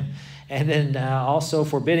for him, and then also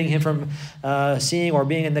forbidding him from seeing or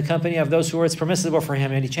being in the company of those who it's permissible for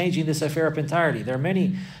him, and he's changing this affair up entirely. There are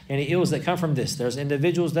many ills that come from this. There's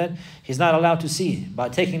individuals that he's not allowed to see. By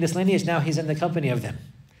taking this lineage, now he's in the company of them.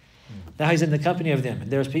 And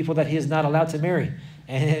there's people that he is not allowed to marry,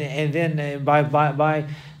 and then by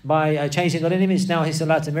changing the lineage, now he's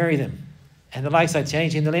allowed to marry them. And the likes like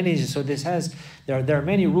changing the lineage. So there are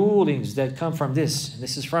many rulings that come from this.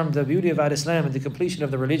 This is from the beauty of Islam and the completion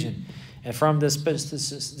of the religion, and from the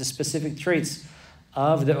specific traits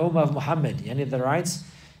of the Ummah of Muhammad, the rights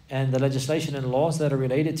and the legislation and laws that are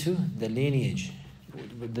related to the lineage.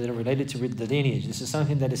 This is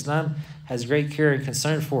something that Islam has great care and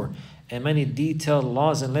concern for, and many detailed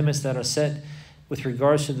laws and limits that are set with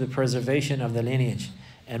regards to the preservation of the lineage.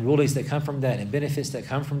 and rulings that come from that and benefits that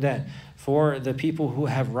come from that for the people who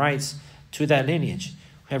have rights to that lineage,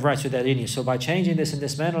 So by changing this in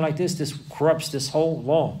this manner like this corrupts this whole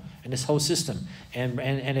law and this whole system, and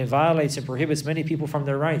it violates and prohibits many people from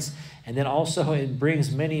their rights, and then also it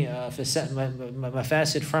brings many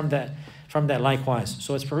mafasid from that likewise.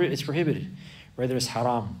 So it's prohibited, whether it's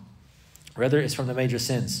haram, whether it's from the major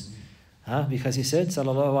sins, because he said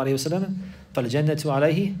sallallahu alaihi wasallam, فَالْجَنَّةُ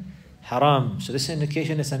عَلَيْهِ haram. So this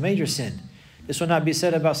indication it's a major sin. This will not be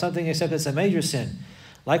said about something except it's a major sin.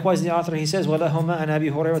 Likewise, the author, he says, وَلَهُمَا عَنْ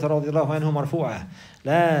أَبِي هُرَيْرَةَ رَضِيَ اللَّهُ عَنْهُ مَرْفُوعًا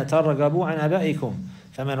لَا تَرْغَبُوا عَنْ أَبَائِكُمْ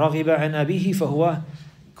فَمَنْ رَغِبَ عَنْ أَبِيهِ فَهُوَ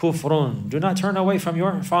كُفْرٌ. Do not turn away from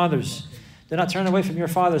your fathers. Do not turn away from your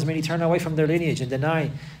fathers, meaning turn away from their lineage and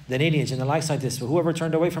deny the lineage and the likes like this. But whoever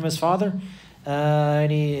turned away from his father,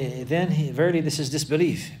 verily this is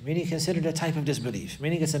disbelief, meaning considered a type of disbelief,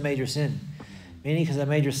 meaning it's a major sin.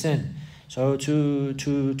 So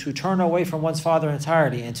to turn away from one's father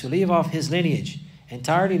entirely and to leave off his lineage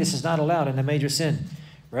entirely, this is not allowed in a major sin.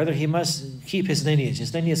 Rather, he must keep his lineage.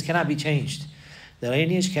 His lineage cannot be changed. The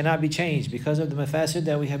lineage cannot be changed because of the mafasid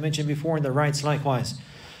that we have mentioned before, and the rights likewise.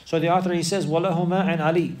 So the author, he says, وَلَهُمَا عَنْ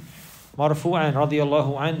عَلِي مَرْفُوعًا رَضِيَ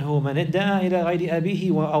اللَّهُ عَنْهُ مَنِ ادَّعَى إِلَى غَيْرِ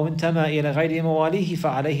أَبِيهِ أَوْ انْتَمَى إِلَى غَيْرِ مَوَالِيهِ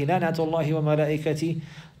فَعَلَيْهِ لَعْنَةُ اللَّهِ وَمَلَائِكَتِهِ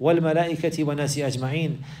وَالْمَلَائِكَةِ وَالنَّاسِ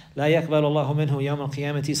أَجْمَعِينَ لَا يَقْبَلُ اللَّهُ مِنْهُ يَوْمَ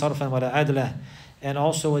الْقِيَامَةِ صَرْفًا وَلَا عَدْلًا. And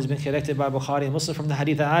also has been collected by Bukhari and Muslim from the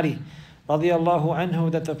hadith of Ali radiyallahu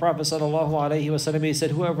anhu, that the Prophet sallallahu alaihi wasallam, he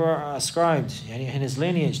said, whoever ascribed in his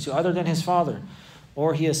lineage to other than his father,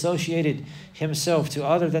 or he associated himself to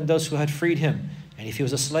other than those who had freed him, and if he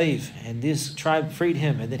was a slave and this tribe freed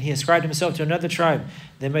him, and then he ascribed himself to another tribe,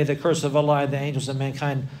 then may the curse of Allah and the angels of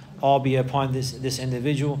mankind all be upon this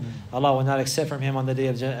individual. Allah will not accept from him on the day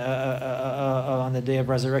of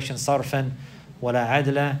resurrection sarfan wala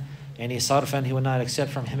adla, any sarfan, he will not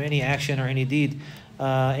accept from him any action or any deed,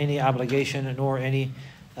 any obligation, nor any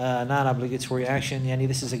non-obligatory action.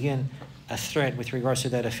 This is again a threat with regards to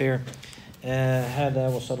that affair. هذا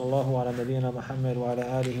وصلى الله على نبينا محمد وعلى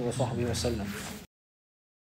آله وصحبه وسلم.